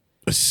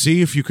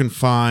 See if you can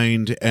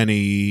find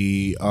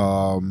any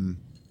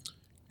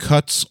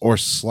cuts or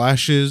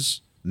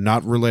slashes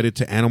not related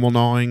to animal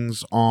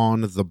gnawings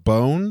on the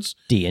bones.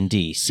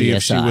 D&D, See CSI.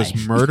 if she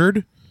was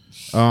murdered.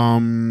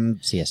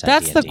 CSI,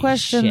 That's the D&D.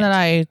 question Shit. that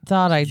I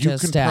thought I You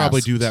just can asked.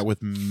 probably do that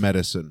with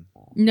medicine.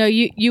 No,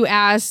 you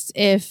asked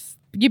if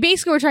you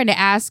basically were trying to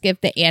ask if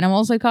the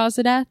animals had caused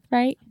the death,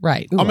 right?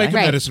 Right. I'll make a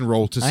Right. medicine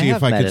roll to I see have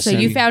if I could medicine. So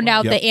see. you found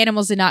out Yep. the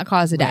animals did not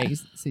cause the death. Right.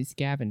 So he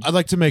scavenged. I'd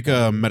like to make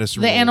a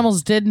medicine The roll.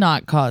 animals did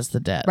not cause the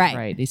death. Right.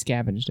 Right. They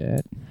scavenged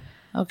it.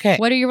 Okay.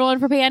 What are you rolling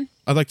for, Pan?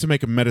 I'd like to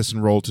make a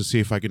medicin roll to see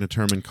if I can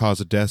determine cause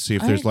of death. See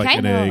if there's like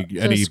Okay.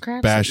 any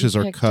scraps that bashes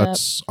you or picked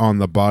cuts on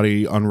the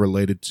body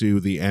unrelated to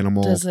the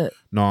animal Does it?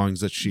 gnawings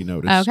that she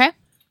noticed. Okay.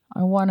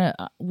 I want to.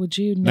 Would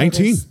you notice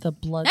 19. the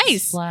blood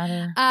Nice.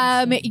 splatter?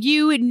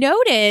 You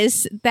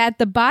notice that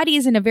the body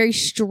is in a very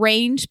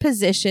strange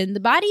position. The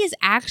body is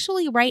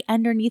actually right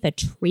underneath a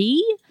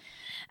tree.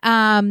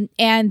 And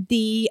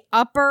the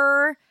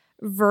upper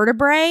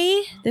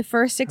vertebrae, the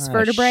first 6 Oh,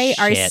 vertebrae,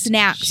 are shit.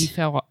 snapped. She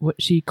fell.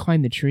 She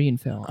climbed the tree and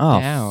fell Oh.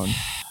 down.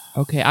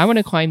 Okay, I want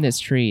to climb this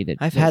tree.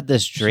 I've had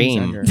this she's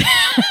dream under.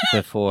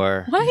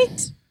 before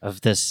What?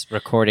 of this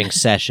recording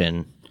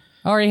session.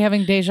 Are you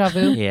having deja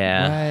vu?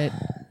 Yeah, What?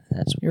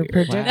 that's You're a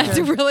weird. predictor. That's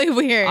really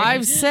weird.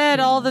 I've said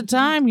all the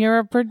time you're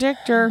a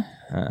predictor.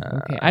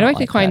 Okay, I I'd don't like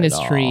to climb that this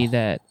at tree all.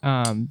 that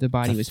the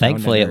body was. found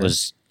Thankfully, it under.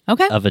 was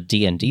okay. of a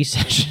D&D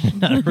session,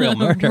 not a real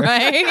murder.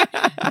 Right?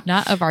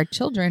 Not of our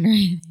children or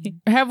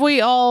anything. Have we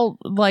all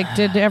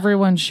did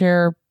everyone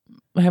share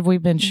have we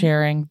been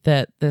sharing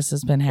that this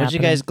has been happening? What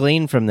did you guys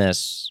glean from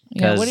this?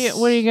 Yeah, what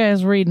are you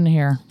guys reading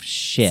here?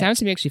 Shit. Sounds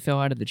to me like she fell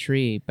out of the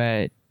tree,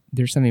 but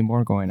there's something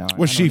more going on.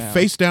 Was I she don't know.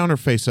 face down or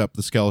face up,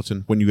 the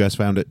skeleton, when you guys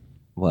found it?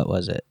 What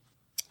was it?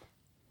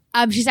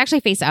 She's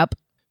actually face up.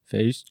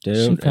 Face She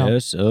down, fell.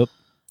 ass up.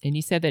 And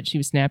you said that she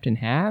was snapped in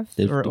half,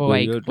 There's or the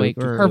like way-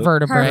 or Her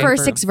vertebrae. Her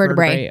first 6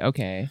 vertebrae.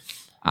 Okay.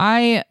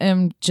 I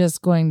am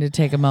just going to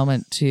take a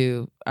moment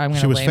to. I'm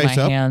She going was to lay my face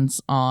up?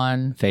 hands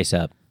on Face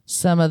up.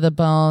 some of the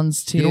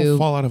bones You don't to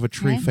fall out of a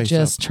tree face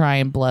just up. try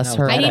and bless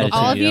No, her. I need Attitude,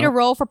 all of you you to know?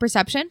 roll for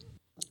perception.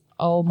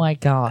 Oh my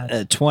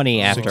god.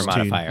 20 after 16. I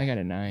modifier. got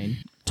a 9.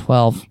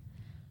 12.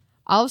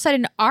 All of a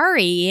sudden,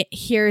 Ari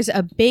hears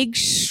a big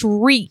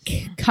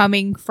shriek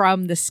coming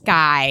from the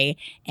sky,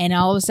 and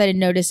all of a sudden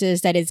notices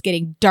that it's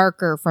getting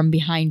darker from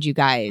behind you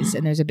guys,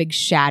 and there's a big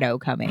shadow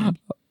coming.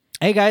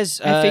 Hey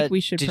guys, I think we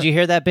should Did pro- you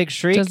hear that big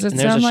shriek? Does it And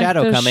there's sound a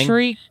shadow like the coming.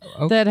 shriek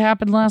that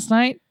happened last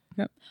night?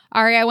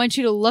 Ari, I want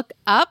you to look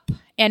up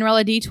and roll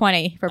a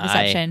d20 for I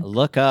perception.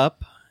 look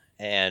up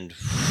and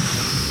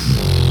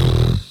it's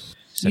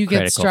a You get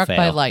critical struck by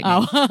fail. lightning.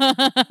 Oh.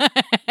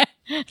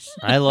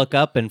 I look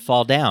up and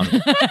fall down.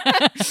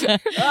 It's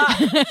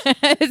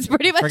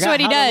pretty much Forgot what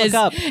he how to does. look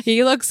up.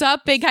 He looks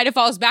up and kind of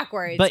falls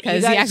backwards But you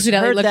because guys he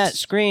accidentally heard looked. that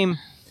scream.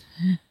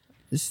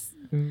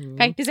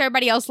 Okay, does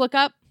everybody else look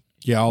up?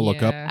 Yeah, I'll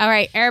look up. Yeah. All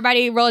right,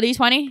 everybody roll a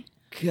d20.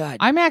 God,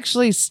 I'm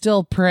actually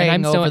still praying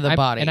And I'm still over the I'm-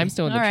 body. and I'm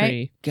still in the All right.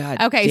 tree.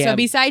 God. Okay, so damn.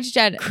 besides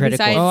Jen,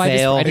 Critical besides, Oh,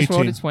 fail. I just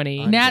rolled a 18.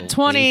 20. Nat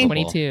 20.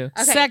 22.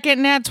 Okay.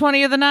 Second nat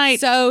 20 of the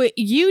night. So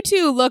you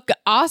two look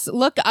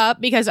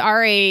up because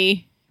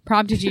Ari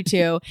prompted you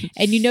to,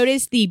 and you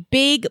notice the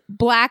big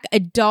black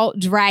adult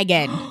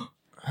dragon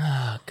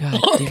Oh, God.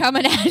 damn.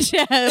 coming at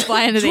you,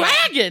 flying into the air.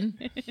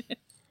 Dragon.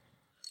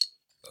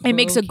 It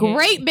makes a Okay.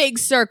 great big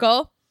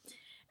circle,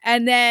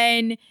 and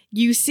then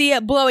you see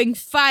it blowing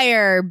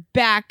fire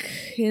back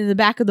in the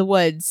back of the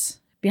woods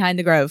behind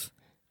the grove.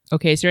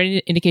 Okay, is there any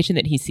indication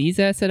that he sees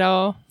us at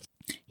all?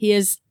 He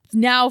is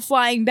now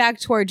flying back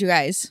towards you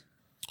guys.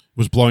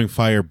 Was blowing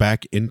fire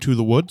back into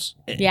the woods.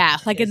 Yeah,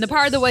 like in the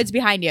part of the woods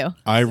behind you.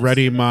 I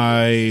ready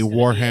my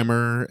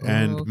warhammer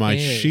and my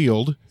Okay.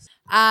 shield.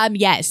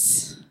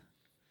 Yes.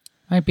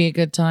 Might be a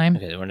good time.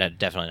 Okay, we're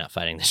definitely not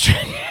fighting this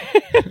dragon.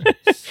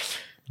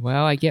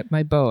 Well, I get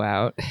my bow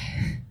out.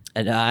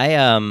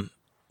 And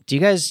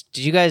did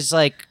you guys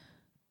like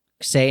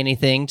say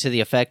anything to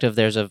the effect of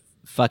there's a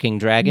fucking You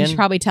dragon? should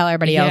probably tell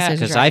everybody else. Yeah, there's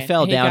a Because I dragon.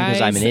 fell Hey, down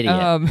because I'm an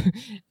guys,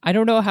 idiot. I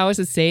don't know how else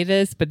to say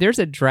this, but there's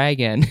a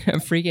dragon, a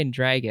freaking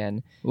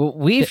dragon. Well,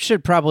 we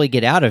should probably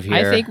get out of here.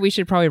 I think we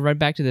should probably run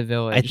back to the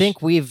village. I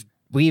think we've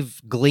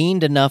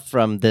gleaned enough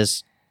from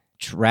this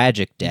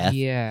tragic death.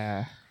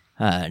 Yeah.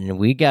 And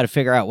we got to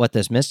figure out what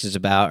this mist is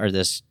about, or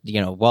this,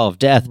 wall of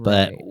death.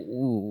 But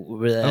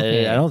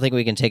Right. I don't think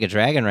we can take a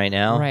dragon right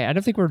now. Right. I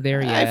don't think we're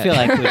there yet. I feel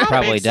like we'd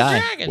probably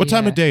die. What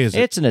time of day is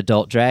it? It's an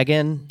adult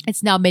dragon,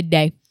 It's now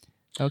midday.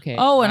 Okay.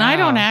 Oh, and I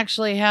don't Wow.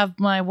 actually have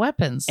my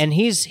weapons. and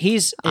he's.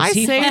 I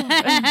he- say,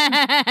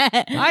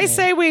 I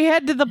say we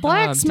head to the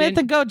blacksmith didn't-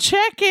 and go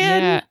check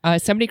in Yeah.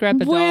 Somebody grab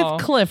the doll.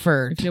 with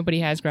Clifford. If nobody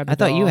has grabbed the I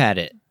thought doll. you had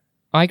it.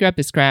 Oh, I grabbed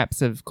the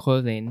scraps of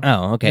clothing.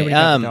 Oh, okay. Nobody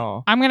grabbed the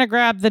doll. I'm gonna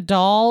grab the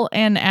doll,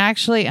 and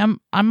actually, I'm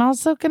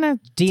also gonna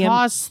DM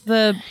toss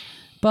the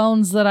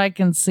bones that I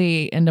can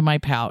see into my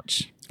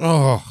pouch.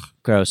 Oh,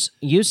 gross.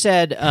 You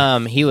said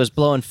he was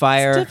blowing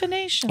fire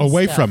Divination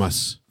away stuff. from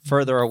us.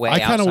 further away. I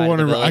kind of want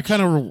to. I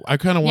kind of want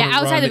Yeah, to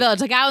outside run, the village,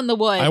 like out in the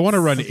woods. I want to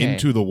run Okay.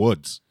 into the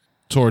woods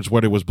towards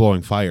what it was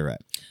blowing fire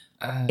at.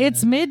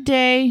 It's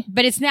midday.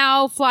 But it's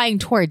now flying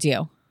towards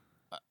you.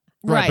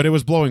 Right, but it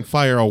was blowing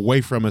fire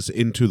away from us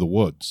into the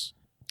woods.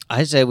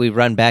 I say we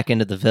run back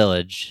into the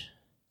village.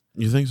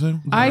 You think so?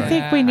 I Right.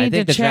 think we I need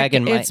think to the check.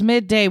 dragon It's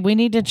midday. We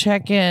need to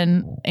check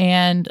in,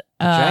 and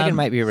Dragon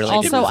might be related.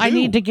 also, with I you.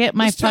 need to get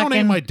my This town ain't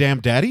fucking. my damn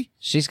daddy.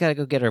 She's got to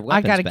go get her I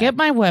weapons. got to back get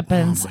my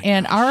weapons, my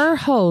and our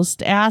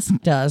host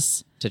asked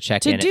us to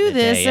check to in do at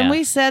this, midday, and yeah.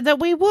 we said that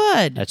we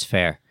would. That's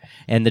fair.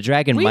 And the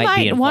dragon We might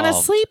be might want to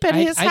involved. sleep at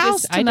his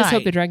house I tonight. just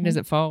hope the dragon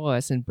doesn't follow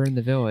us and burn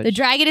the village. The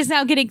dragon is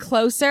now getting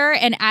closer,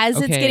 and as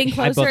it's Okay. getting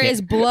I book closer, it.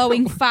 is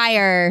blowing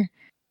fire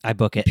I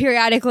book it.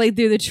 periodically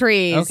through the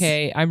trees.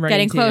 Okay, I'm ready.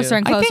 Getting closer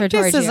and I closer think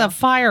this towards is you.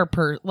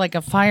 a like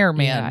a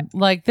fireman. Yeah.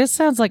 Like this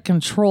sounds like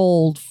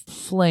controlled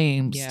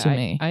flames Yeah, to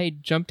me. I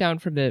jumped down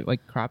from the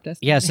crop dust.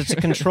 Yes, it's a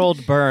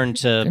controlled burn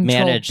to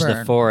manage the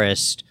burn.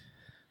 forest.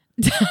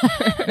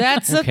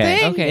 That's the Okay.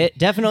 thing. Okay. It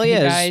definitely You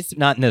is. guys,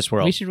 Not in this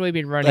world. We should really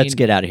be running. Let's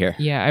get out of here.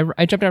 Yeah,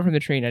 I jumped down from the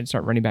tree and I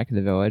start running back to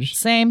the village.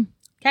 Same.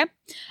 Okay.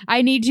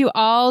 I need you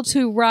all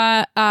to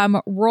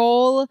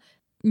roll.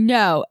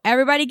 No,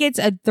 everybody gets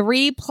a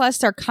 3 plus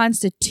their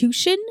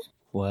constitution,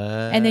 What?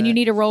 and then you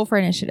need to roll for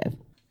initiative.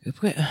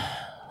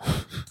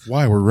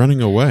 Why we're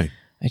running away?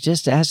 I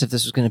just asked if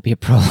this was going to be a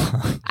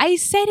prologue. I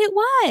said it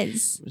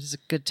was. This is a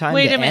good time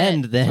Wait to a minute.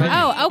 end then.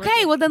 Oh,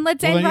 okay. Well, then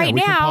let's Well, end then, yeah, right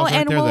we can now, pause right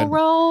and there we'll then.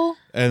 roll.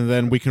 And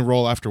then we can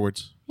roll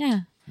afterwards.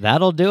 Yeah.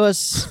 that'll do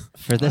us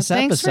for this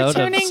Thanks for episode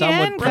of tuning Some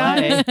in, Would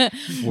Play.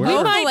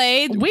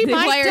 Hopefully, we the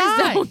might players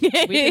die. don't We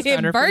just get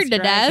found our burned first to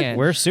death dragon.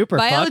 We're super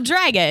by a fucked.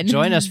 dragon.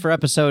 Join us for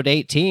episode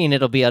 18.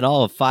 It'll be an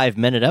all of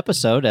 5-minute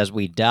episode as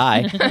we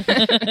die.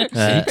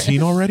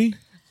 18 already?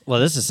 Well,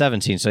 this is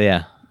 17, so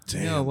yeah.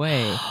 Damn. No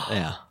way.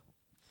 Yeah.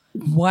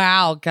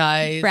 Wow,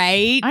 guys.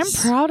 Right? I'm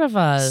proud of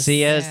us.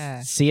 See ya.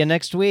 Yeah. See you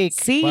next week.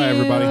 See Bye, you.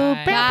 everybody. Bow,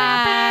 bow,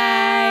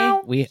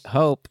 bow, bow. We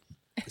hope.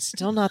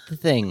 Still not the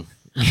thing.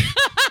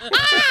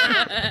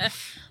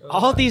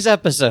 All these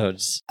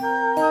episodes.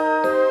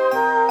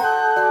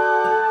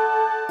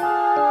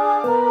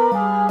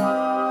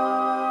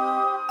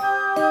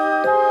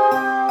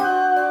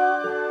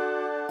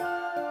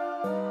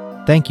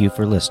 Thank you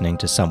for listening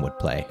to Some Would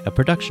Play, a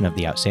production of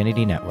the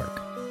Outsanity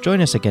Network.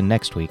 Join us again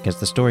next week as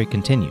the story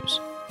continues.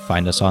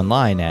 Find us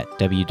online at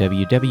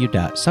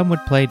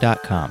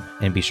www.somewouldplay.com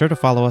and be sure to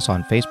follow us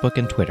on Facebook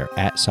and Twitter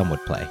at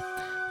SomeWouldPlay.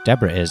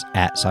 Deborah is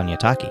at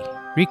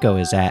Sonyataki. Rico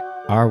is at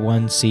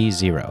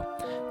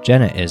R1C0.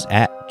 Jenna is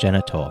at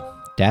Jenna Toll.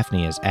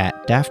 Daphne is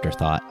at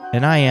Dafterthought.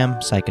 And I am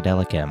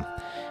Psychedelic M.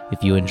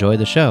 If you enjoy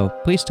the show,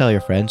 please tell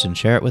your friends and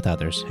share it with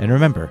others. And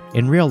remember,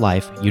 in real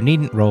life, you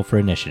needn't roll for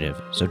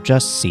initiative, so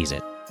just seize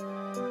it.